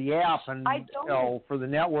download the app and for the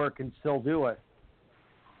network and still do it.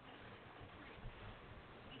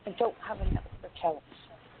 I don't have a network account.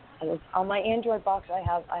 On my Android box, I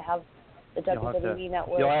have the WWE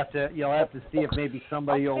network. You'll have to see if maybe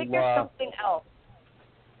somebody will figure something else.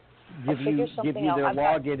 Give you their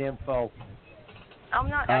login info. I'm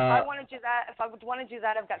not. If I want to do that, if I would want to do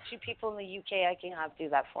that, I've got 2 people in the UK I can have do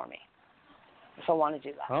that for me. If I want to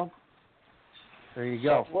do that. Oh. There you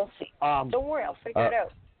go. So we'll see. Don't worry, I'll figure it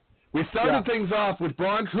out. We started things off with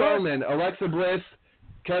Braun Strowman, Alexa Bliss,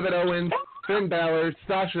 Kevin Owens, Finn Balor,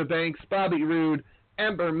 Sasha Banks, Bobby Roode,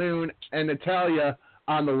 Ember Moon, and Natalya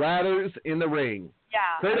on the ladders in the ring.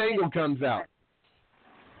 Yeah. Kurt Angle comes out.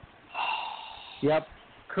 Yep.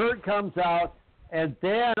 Kurt comes out, and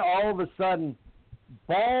then all of a sudden,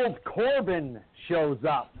 Bald Corbin shows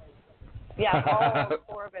up. Yeah, Bald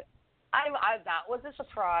Corbin. That was a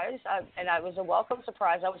surprise, and it was a welcome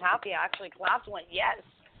surprise. I was happy. I actually clapped and went, yes.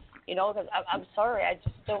 Because I'm sorry, I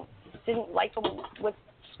just didn't like him with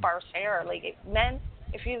sparse hair. Like, men,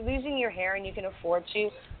 if you're losing your hair and you can afford to,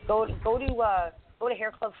 go to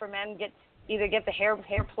Hair Club for Men. Get the hair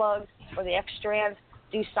plugs or the X strands.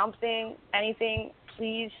 Do something, anything,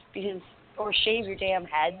 please, or shave your damn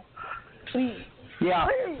head, please. Yeah.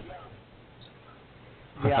 Please.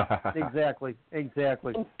 Yeah, exactly.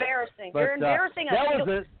 Embarrassing. But, You're embarrassing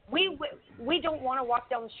us. We don't want to walk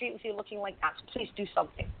down the street with you looking like that. So please do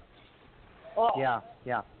something. Oh. Yeah.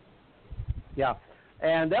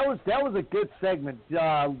 And that was a good segment.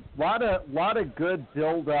 Lot of good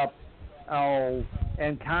build up,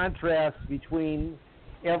 and contrast between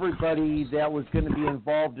everybody that was going to be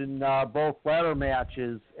involved in both ladder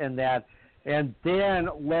matches, and then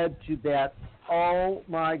led to that. Oh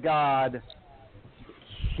my God,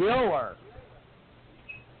 killer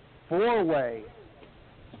 4-way,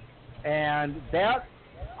 and that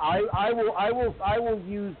I will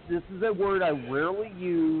use. This is a word I rarely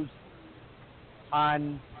use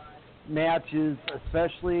on matches,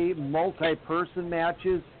 especially multi-person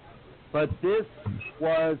matches, but this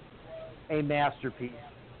was a masterpiece.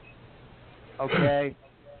 Okay?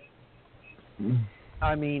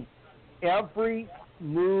 I mean, every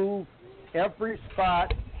move, every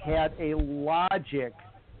spot had a logic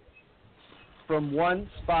from one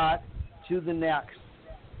spot to the next.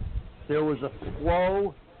 There was a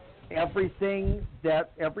flow. Everything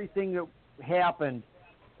that happened,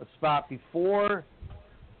 the spot before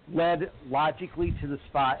led logically to the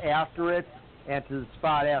spot after it, and to the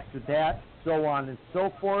spot after that, so on and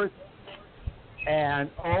so forth. And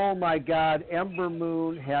oh my God, Ember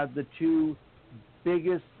Moon had the two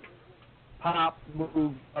biggest pop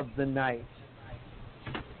moves of the night.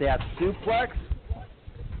 That suplex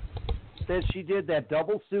that she did, that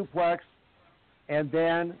double suplex, and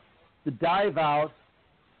then the dive out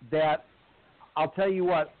that, I'll tell you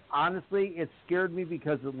what, honestly, it scared me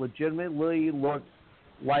because it legitimately looked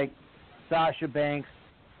like Sasha Banks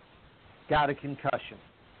got a concussion.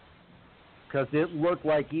 Because it looked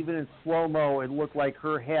like, even in slow-mo, it looked like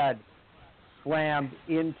her head slammed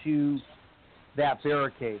into that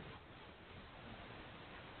barricade.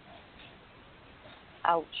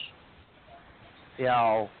 Ouch.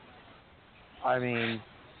 I mean,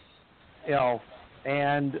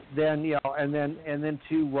 and then and then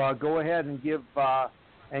to go ahead and give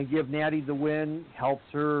Natty the win helps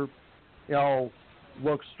her,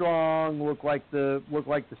 look strong, look like the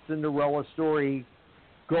Cinderella story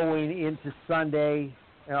going into Sunday.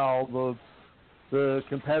 The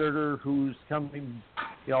competitor who's coming,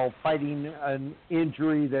 fighting an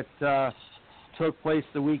injury that took place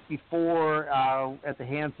the week before at the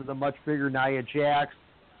hands of the much bigger Nia Jax,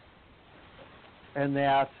 and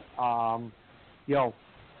that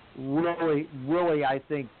really I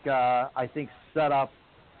think set up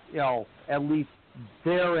at least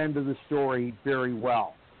their end of the story very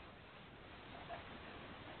well.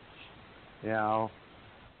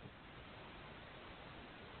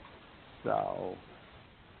 So.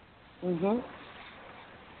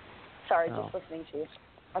 Sorry, just listening to you.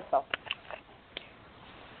 That's all.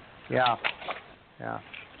 Yeah.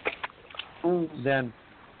 Then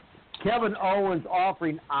Kevin Owens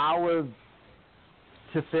offering olives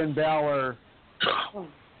to Finn Balor.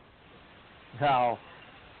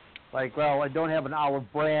 I don't have an olive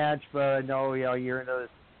branch, but I know you're into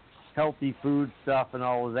healthy food stuff and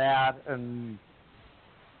all of that, and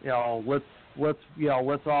let's work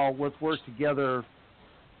together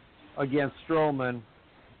against Strowman.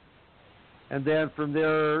 And then from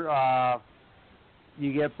there,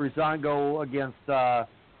 you get Breezango against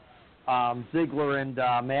Ziggler and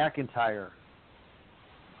McIntyre,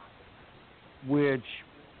 which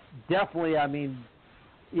definitely, again,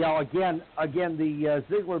 the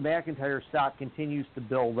Ziggler-McIntyre stock continues to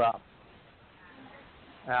build up.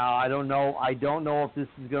 I don't know if this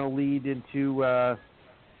is going to lead into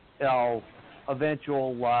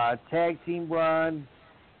eventual tag team run.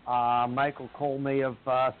 Michael Cole may have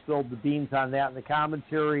spilled the beans on that in the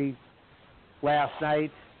commentary last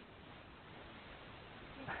night.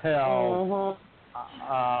 Like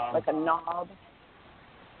a knob.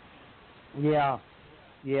 Yeah.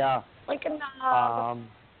 Like a knob.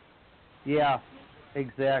 Yeah,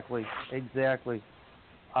 exactly.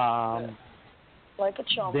 Like a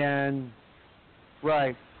chump. Then,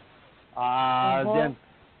 right.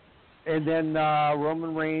 Then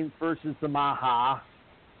Roman Reigns versus the Maha.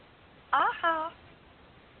 Aha.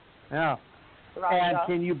 Yeah. And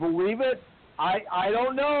can you believe it? I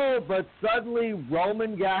don't know, but suddenly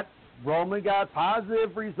Roman got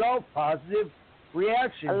positive results, positive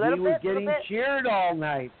reaction. He was getting cheered all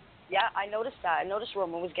night. Yeah, I noticed that. I noticed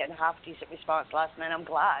Roman was getting half decent response last night. I'm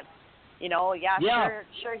glad.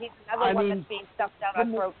 Sure he's another one that's being stuffed down our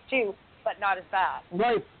throats too, but not as bad.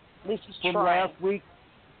 Right. At least he's from trying. Last week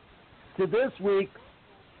to this week,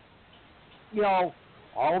 all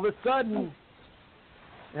of a sudden,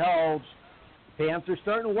 fans are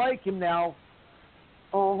starting to like him now.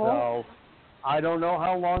 So I don't know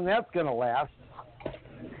how long that's going to last.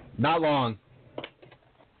 Not long.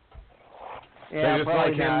 Yeah, they just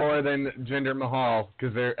like him more than Jinder Mahal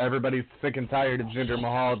because everybody's sick and tired of Jinder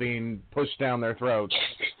Mahal being pushed down their throats.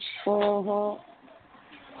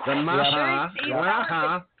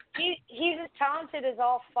 He's as talented as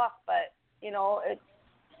all fuck, but you know it's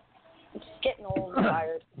getting old and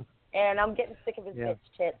tired, and I'm getting sick of his bitch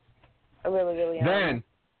tits. I really, really am.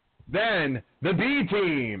 Then the B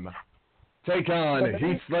team take on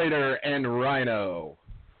Heath Slater and Rhino.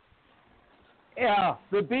 Yeah,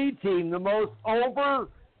 the B team, the most over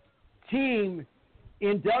team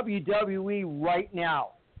in WWE right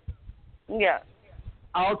now. Yeah.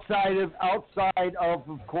 Outside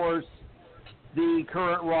of course, the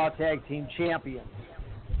current Raw Tag Team Champions.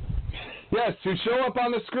 Yes, to show up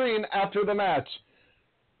on the screen after the match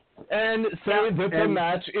and say that the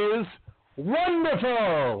match is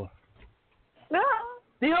wonderful.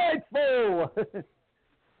 Delightful.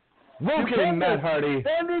 Woken Matt Hardy.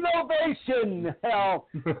 Standing ovation. Hell.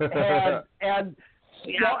 and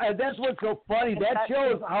that's what's so funny. That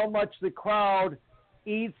shows how much the crowd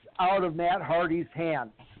eats out of Matt Hardy's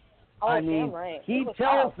hands. Oh, I mean, damn right. he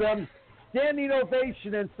tells them standing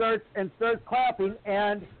ovation and starts clapping,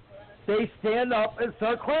 and they stand up and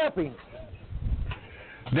start clapping.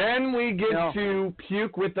 Then we get to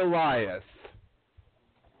Puke with Elias.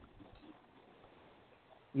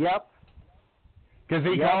 Yep. Because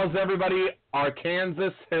he calls everybody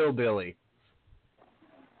Arkansas hillbilly.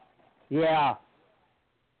 Yeah.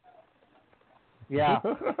 Yeah.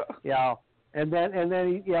 Yeah. And then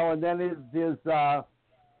he, and then his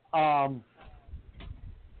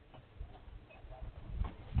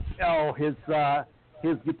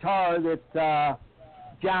guitar that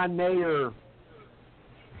John Mayer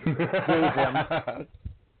gave him.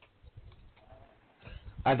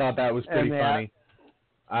 I thought that was pretty funny.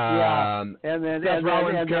 And then Seth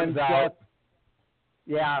Rollins comes out.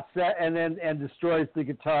 And destroys the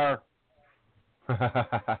guitar.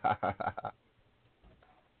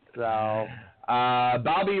 So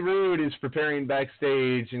Bobby Roode is preparing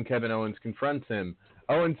backstage, and Kevin Owens confronts him.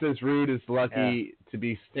 Owens says Roode is lucky to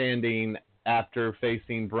be standing after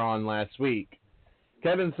facing Braun last week.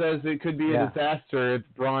 Kevin says it could be a disaster if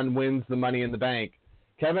Braun wins the Money in the Bank.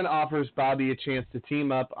 Kevin offers Bobby a chance to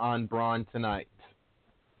team up on Braun tonight.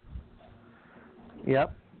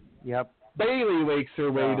 Yep. Bayley wakes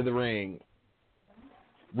her way to the ring.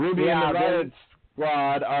 Ruby and the Riot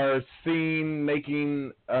Squad are seen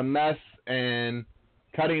making a mess and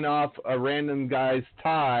cutting off a random guy's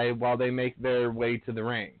tie while they make their way to the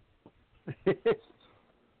ring.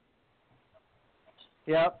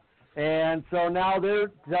 Yep. And so now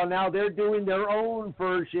they're doing their own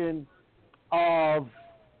version of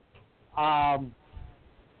the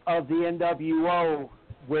NWO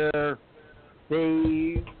where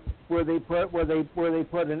they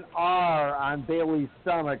put an R on Bayley's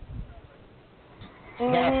stomach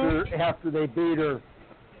after they beat her.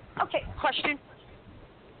 Okay, question.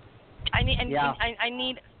 I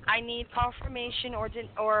need confirmation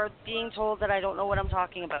or being told that I don't know what I'm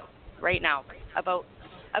talking about right now about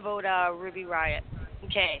Ruby Riott.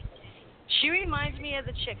 Okay. She reminds me of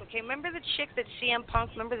the chick. Okay, remember the chick that CM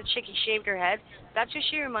Punk? Remember the chick he shaved her head? That's who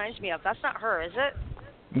she reminds me of. That's not her, is it?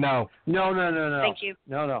 No. Thank you.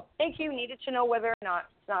 No. Thank you. Needed to know whether or not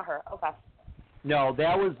it's not her. Okay. No,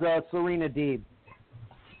 that was Serena Deeb.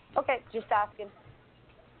 Okay, just asking.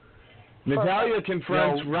 Natalia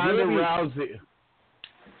confronts Ronda Rousey.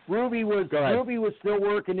 Ruby was still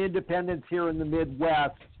working independents here in the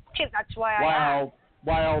Midwest. Okay, that's why I asked.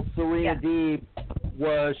 While Serena Deeb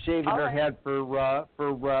was shaving her head for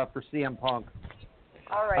CM Punk.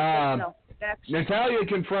 All right. No. Next. Natalia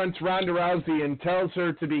confronts Ronda Rousey and tells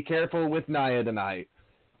her to be careful with Nia tonight.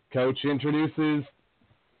 Coach introduces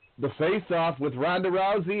the face-off with Ronda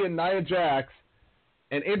Rousey and Nia Jax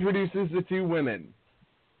and introduces the two women.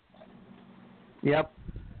 Yep.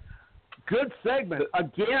 Good segment.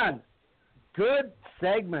 Again, good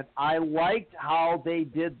segment. I liked how they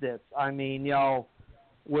did this. I mean,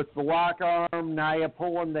 with the lock arm, Nia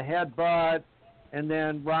pulling the headbutt, and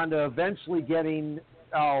then Ronda eventually getting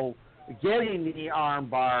the arm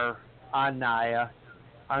bar on Nia.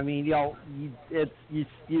 I mean, you're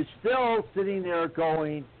still sitting there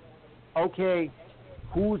going, okay,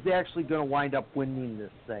 who's actually going to wind up winning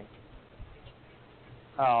this thing?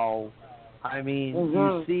 I mean,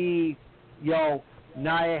 you see,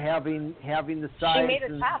 Nia having the size. She made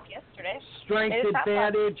a tap yesterday. Strength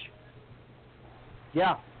advantage.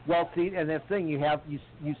 Yeah. Well, see, and that thing you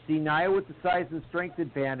see Nia with the size and strength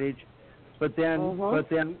advantage, but then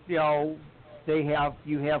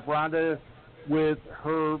you have Ronda with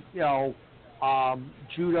her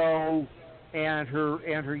judo and her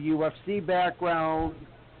UFC background.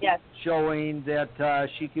 Yes. Showing that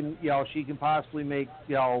she can possibly make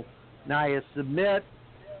Nia submit.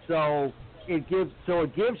 So it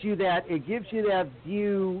gives you that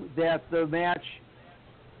view that the match,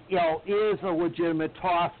 is a legitimate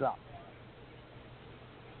toss-up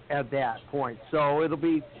at that point. So it'll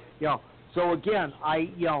be, So again,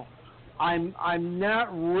 I'm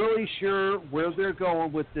not really sure where they're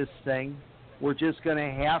going with this thing. We're just going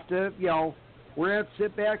to have to, we're going to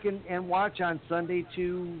sit back and watch on Sunday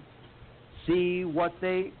to see what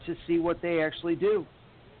they actually do.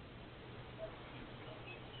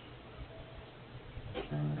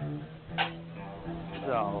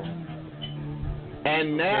 So.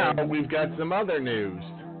 And now we've got some other news.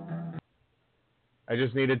 I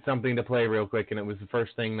just needed something to play real quick, and it was the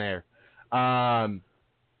first thing there. Damn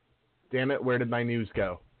it, where did my news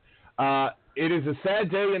go? It is a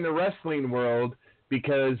sad day in the wrestling world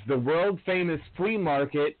because the world-famous flea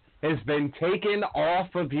market has been taken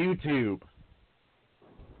off of YouTube.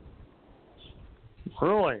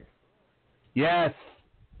 Really? Yes.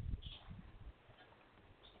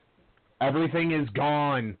 Everything is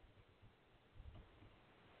gone.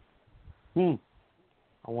 I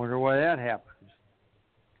wonder why that happens.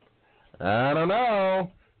 I don't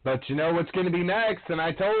know, but you know what's going to be next? And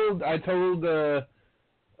I told a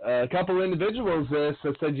couple individuals this.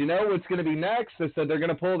 I said, you know what's going to be next? I said they're going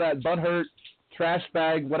to pull that butthurt trash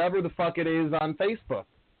bag, whatever the fuck it is, on Facebook,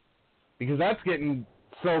 because that's getting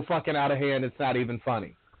so fucking out of hand. It's not even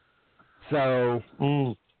funny. So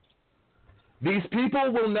these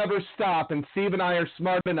people will never stop, and Steve and I are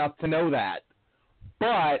smart enough to know that.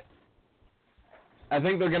 But I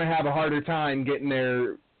think they're going to have a harder time getting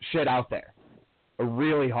their shit out there. A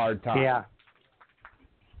really hard time.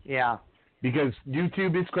 Yeah. Because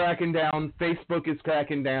YouTube is cracking down, Facebook is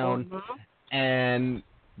cracking down, and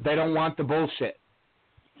they don't want the bullshit.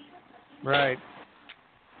 Right.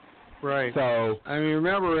 So I mean,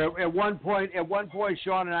 remember at one point,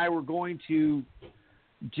 Sean and I were going to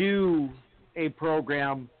do a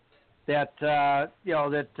program that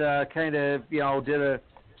kind of did a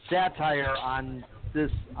satire on this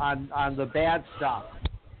on the bad stuff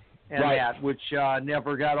and that, which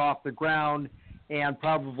never got off the ground, and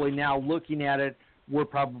probably now looking at it, we're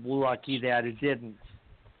probably lucky that it didn't.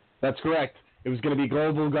 That's correct. It was going to be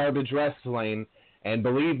Global Garbage Wrestling, and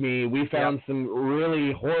believe me, we found some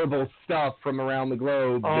really horrible stuff from around the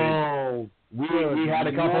globe. We had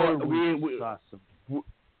a couple.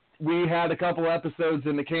 We had a couple episodes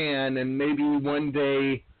in the can, and maybe one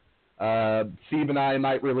day Steve and I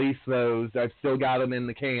might release those. I've still got them in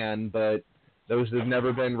the can, but those have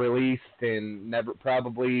never been released and never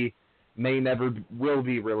will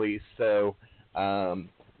be released. So,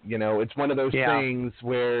 it's one of those things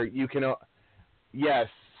where you can, yes,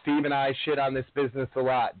 Steve and I shit on this business a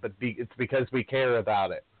lot, but it's because we care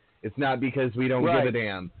about it. It's not because we don't give a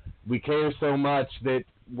damn. We care so much that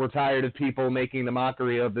we're tired of people making the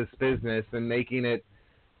mockery of this business and making it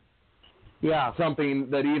something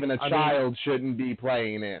that even a child shouldn't be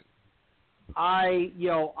playing in.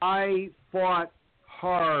 I fought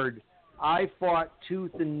hard. I fought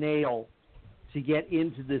tooth and nail to get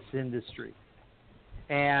into this industry.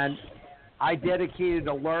 And I dedicated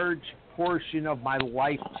a large portion of my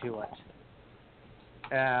life to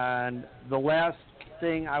it. And the last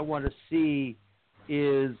thing I want to see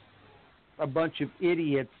is a bunch of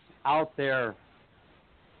idiots out there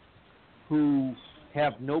who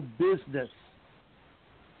have no business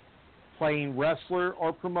playing wrestler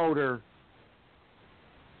or promoter,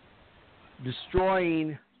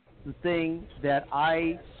 destroying the thing that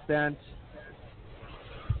I spent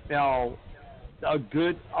a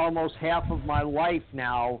good almost half of my life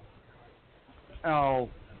now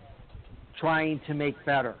trying to make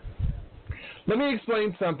better. Let me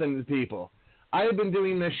explain something to people. I have been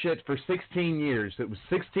doing this shit for 16 years. It was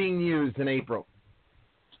 16 years in April.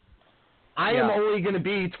 I am only going to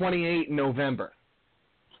be 28 in November.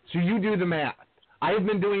 So you do the math. I have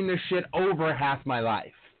been doing this shit over half my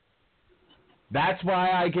life. That's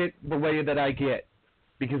why I get the way that I get.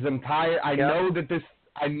 Because I'm tired. I know that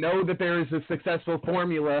there is a successful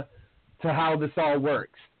formula to how this all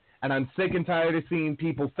works. And I'm sick and tired of seeing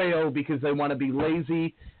people fail because they want to be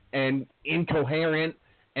lazy and incoherent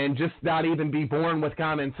and just not even be born with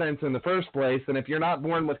common sense in the first place. And if you're not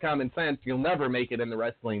born with common sense, you'll never make it in the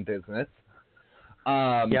wrestling business.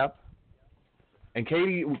 And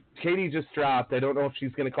Katie just dropped. I don't know if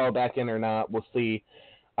she's going to call back in or not. We'll see.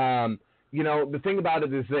 The thing about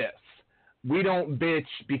it is this. We don't bitch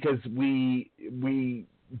because we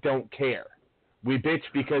don't care. We bitch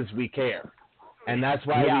because we care. And that's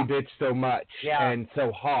why we bitch so much and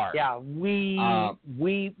so hard. Yeah, we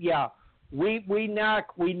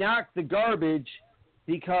knock the garbage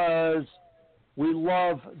because we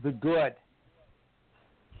love the good.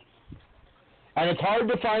 And it's hard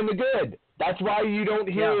to find the good. That's why you don't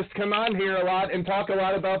hear us come on here a lot and talk a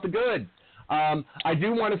lot about the good. I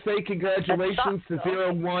do want to say congratulations to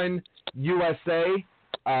 01 USA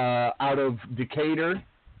out of Decatur,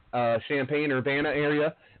 Champaign-Urbana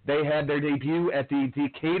area. They had their debut at the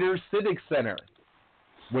Decatur Civic Center,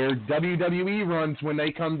 where WWE runs when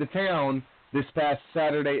they come to town this past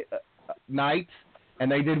Saturday night,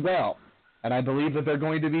 and they did well. And I believe that they're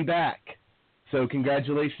going to be back. So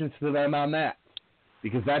congratulations to them on that,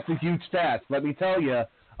 because that's a huge task. Let me tell you,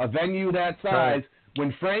 a venue that size,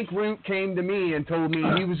 when Frank Root came to me and told me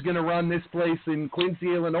he was going to run this place in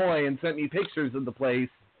Quincy, Illinois, and sent me pictures of the place,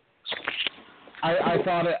 I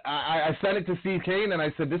thought I sent it to Steve Kane, and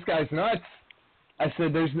I said, this guy's nuts. I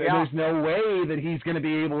said, there's no way that he's going to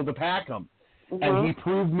be able to pack them. Mm-hmm. And he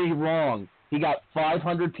proved me wrong. He got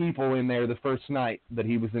 500 people in there the first night that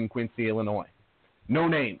he was in Quincy, Illinois. No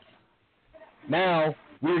names. Now,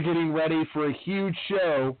 we're getting ready for a huge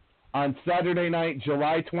show on Saturday night,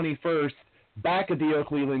 July 21st, back at the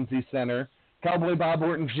Oakley Lindsay Center. Cowboy Bob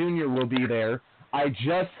Orton Jr. will be there. I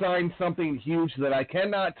just signed something huge that I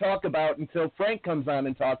cannot talk about until Frank comes on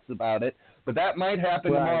and talks about it, but that might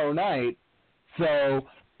happen tomorrow night. So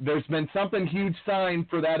there's been something huge signed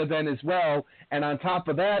for that event as well, and on top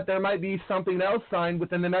of that, there might be something else signed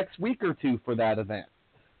within the next week or two for that event.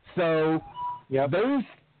 So there's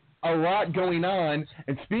a lot going on.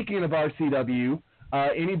 And speaking of RCW,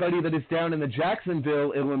 anybody that is down in the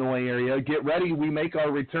Jacksonville, Illinois area, get ready. We make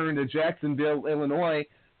our return to Jacksonville, Illinois,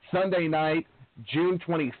 Sunday night, June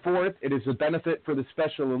 24th. It is a benefit for the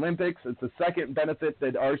Special Olympics. It's the second benefit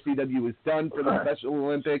that RCW has done for the Special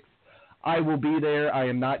Olympics. I will be there. I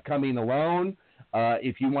am not coming alone.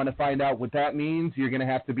 If you want to find out what that means, you're going to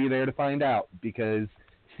have to be there to find out, because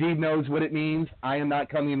Steve knows what it means. I am not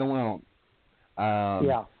coming alone.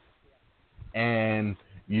 And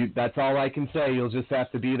that's all I can say. You'll just have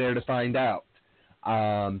to be there to find out.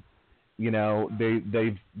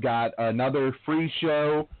 They've got another free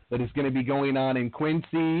show that is going to be going on in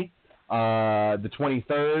Quincy, the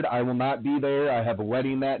 23rd. I will not be there. I have a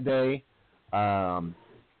wedding that day.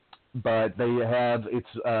 But they have,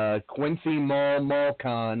 it's Quincy Mall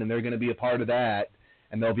Con, and they're going to be a part of that.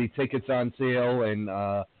 And there'll be tickets on sale and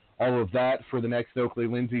all of that for the next Oakley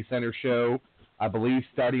Lindsay Center show, I believe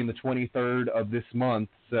starting the 23rd of this month.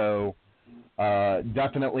 So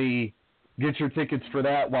definitely get your tickets for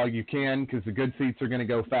that while you can, because the good seats are going to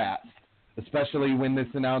go fast, especially when this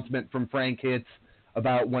announcement from Frank hits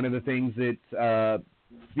about one of the things that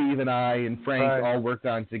Steve and I and Frank all worked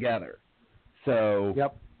on together. So,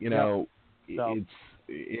 it's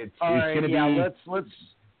going to be...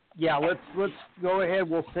 Let's go ahead.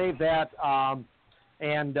 We'll save that,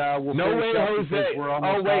 and we'll No Way Jose. We're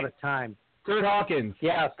almost out of time. Kurt Hawkins.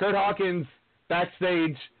 Yeah, Kurt Hawkins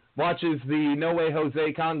backstage watches the No Way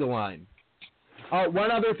Jose conga line. One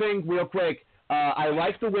other thing real quick. I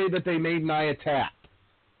like the way that they made Nia tap.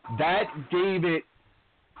 That made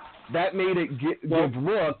it give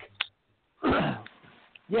look.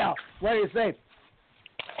 Yeah, what do you say?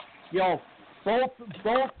 Both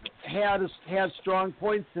had strong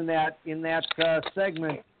points in that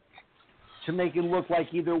segment to make it look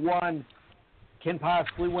like either one can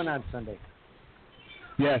possibly win on Sunday.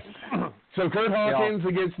 Yes. So Kurt Hawkins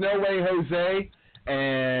against No Way Jose,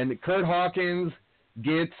 and Kurt Hawkins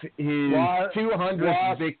gets his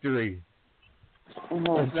 200th victory.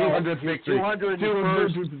 200th victory.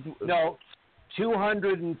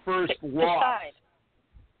 201st loss.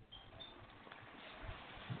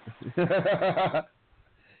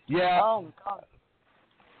 Yeah. Oh, God.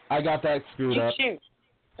 I got that screwed up.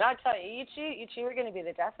 I'll tell you, you two are going to be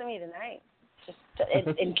the death of me tonight. Just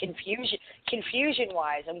in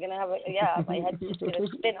confusion-wise, I'm going to have my head's just going to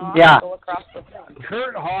spin off and go across the thing.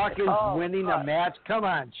 Kurt Hawkins winning a match. Come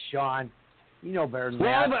on, Sean. You know better than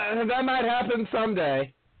that. Well, that might happen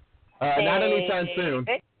someday. Not anytime soon.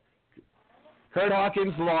 Kurt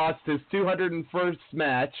Hawkins lost his 201st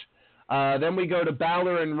match. Then we go to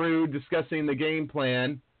Balor and Rude discussing the game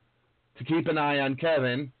plan to keep an eye on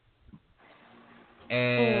Kevin.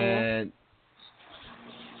 And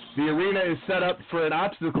the arena is set up for an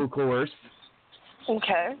obstacle course.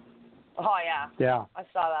 Okay. Oh, yeah. Yeah. I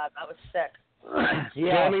saw that. That was sick.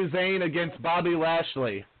 Sami Zayn against Bobby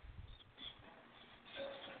Lashley.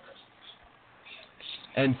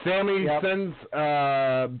 And Sami sends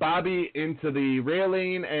Bobby into the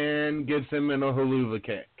railing and gives him a haluva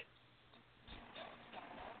kick.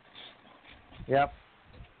 Yep.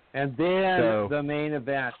 And then the main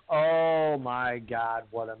event. Oh, my God,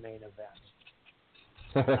 what a main event.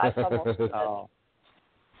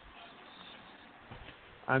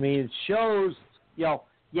 I mean, it shows,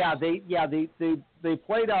 they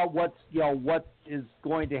played out what is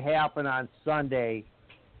going to happen on Sunday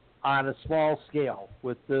on a small scale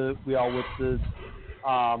with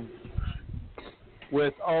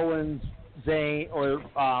Owens, Zayn, or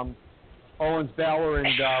Owens, Balor,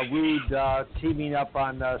 and Rude teaming up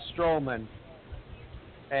on Strowman,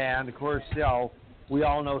 and of course, we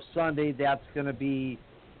all know Sunday that's going to be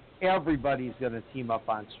everybody's going to team up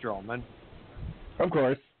on Strowman, of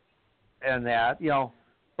course, and that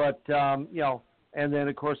but and then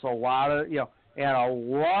of course a lot of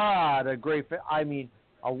great,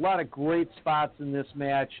 a lot of great spots in this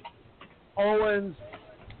match. Owens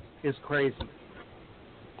is crazy.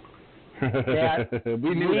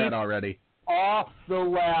 We knew that already. Off the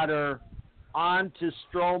ladder onto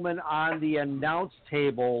Strowman on the announce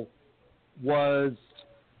table was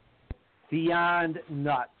beyond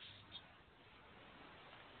nuts.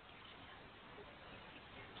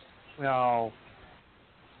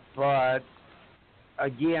 But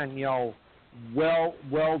again, well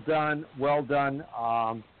done.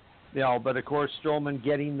 But of course, Strowman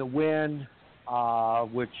getting the win,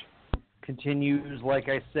 which continues, like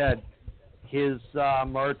I said, his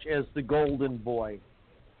march as the Golden Boy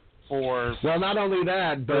for. Well, not only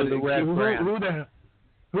that, but the Red Brand.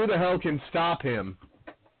 Who the hell can stop him?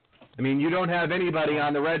 I mean, you don't have anybody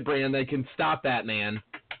on the Red Brand that can stop that man.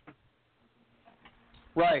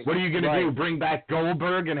 Right. What are you going to do? Bring back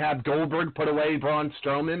Goldberg and have Goldberg put away Braun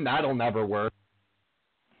Strowman? That'll never work.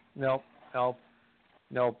 Nope.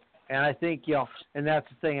 And I think and that's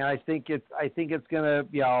the thing. I think it's gonna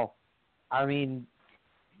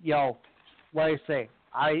like I say,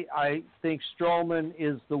 I think Strowman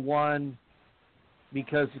is the one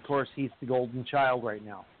because of course he's the golden child right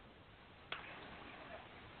now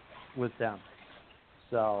with them.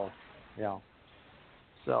 So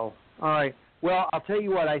all right. Well, I'll tell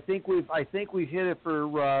you what. I think we've hit it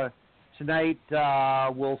for tonight.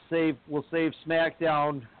 We'll save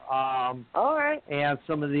SmackDown. All right. And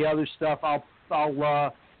some of the other stuff. I'll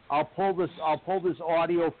pull this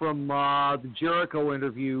audio from the Jericho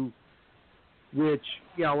interview, which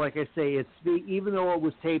like I say, even though it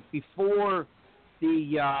was taped before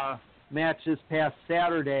the match this past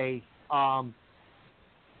Saturday,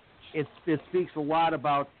 it speaks a lot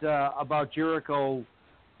about Jericho.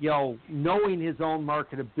 Knowing his own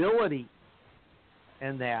marketability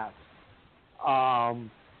and that,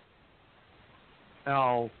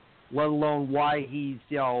 let alone why he's,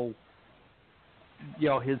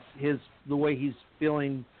 his the way he's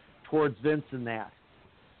feeling towards Vince and that.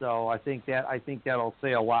 So I think that'll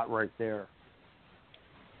say a lot right there.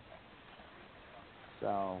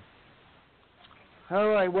 So, all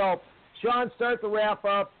right, well, Sean, start the wrap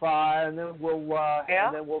up, and then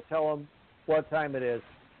we'll tell him what time it is.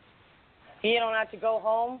 You don't have to go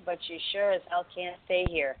home, but you sure as hell can't stay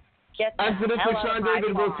here. Get the As it is hell with out Sean of my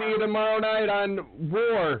David, car. we'll see you tomorrow night on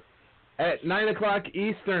War at 9 o'clock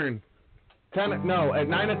Eastern. At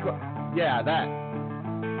 9 o'clock. Yeah, that.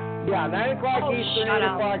 Yeah, 9 o'clock Eastern, 8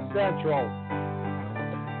 o'clock Central.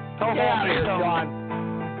 Go Get out of here, home. Sean.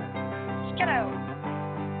 Just get out.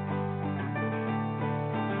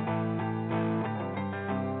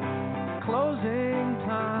 Closing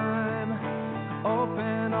time.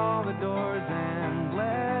 Open all the doors and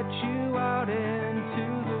let you out into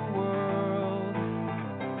the world.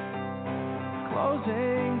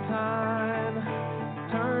 Closing time.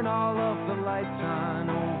 Turn all of the lights on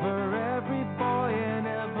over every boy and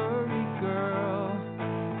every girl.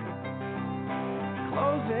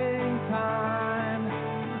 Closing time.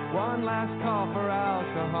 One last call for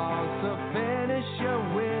alcohol, so finish your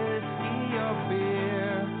whiskey or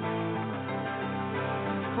beer.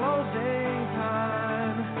 Closing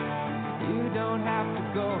time. You don't have to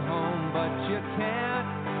go home, but you can't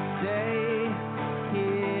stay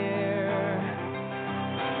here.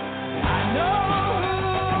 I know who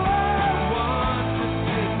I want to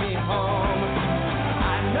take me home.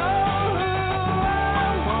 I know who I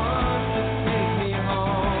want to take me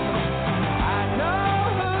home. I know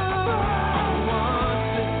who I want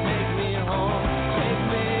to take me home. Take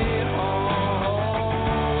me home.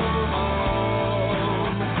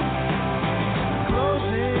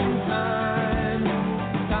 Closing time.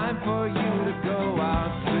 Time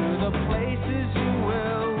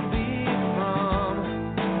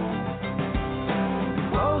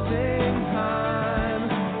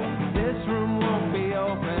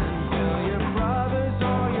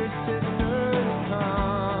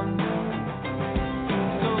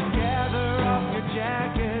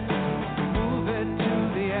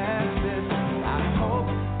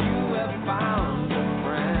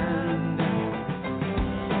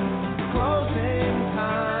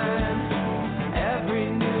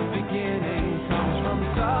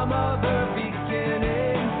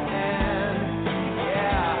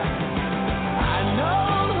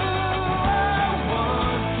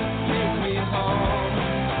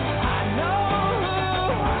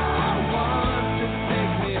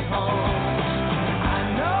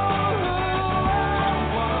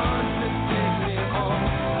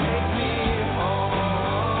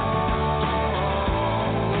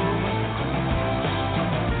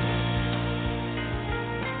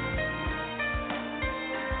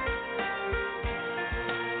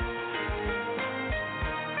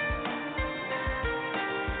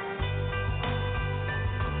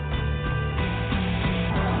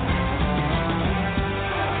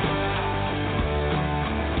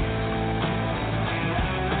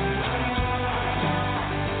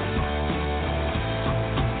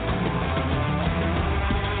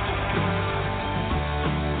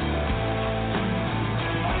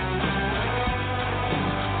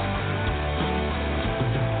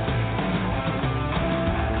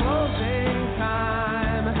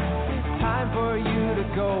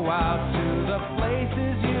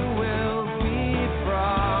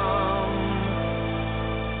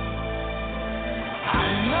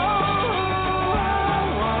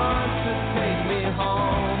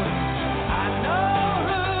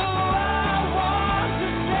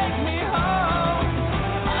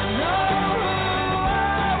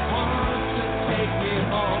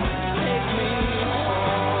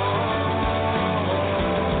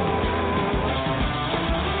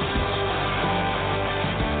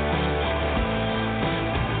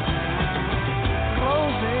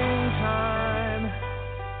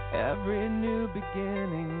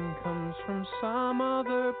ending comes from some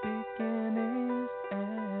other beginning's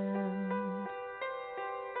end.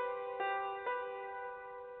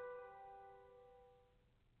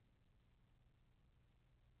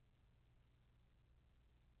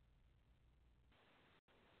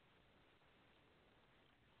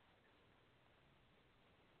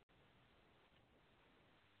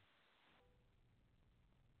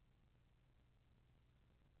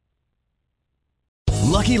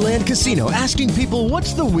 Lucky Land Casino, asking people,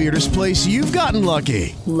 what's the weirdest place you've gotten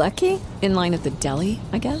lucky? Lucky? In line at the deli,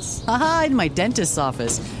 I guess? Aha, in my dentist's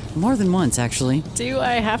office. More than once, actually. Do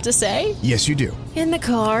I have to say? Yes, you do. In the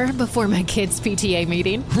car before my kids' PTA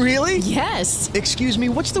meeting. Really? Yes. Excuse me,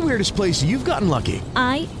 what's the weirdest place you've gotten lucky?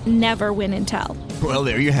 I never win and tell. Well,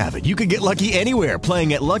 there you have it. You can get lucky anywhere,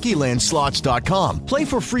 playing at LuckyLandSlots.com. Play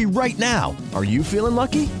for free right now. Are you feeling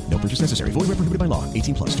lucky? No purchase necessary. Void where prohibited by law.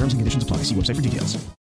 18+. Terms and conditions apply. See website for details.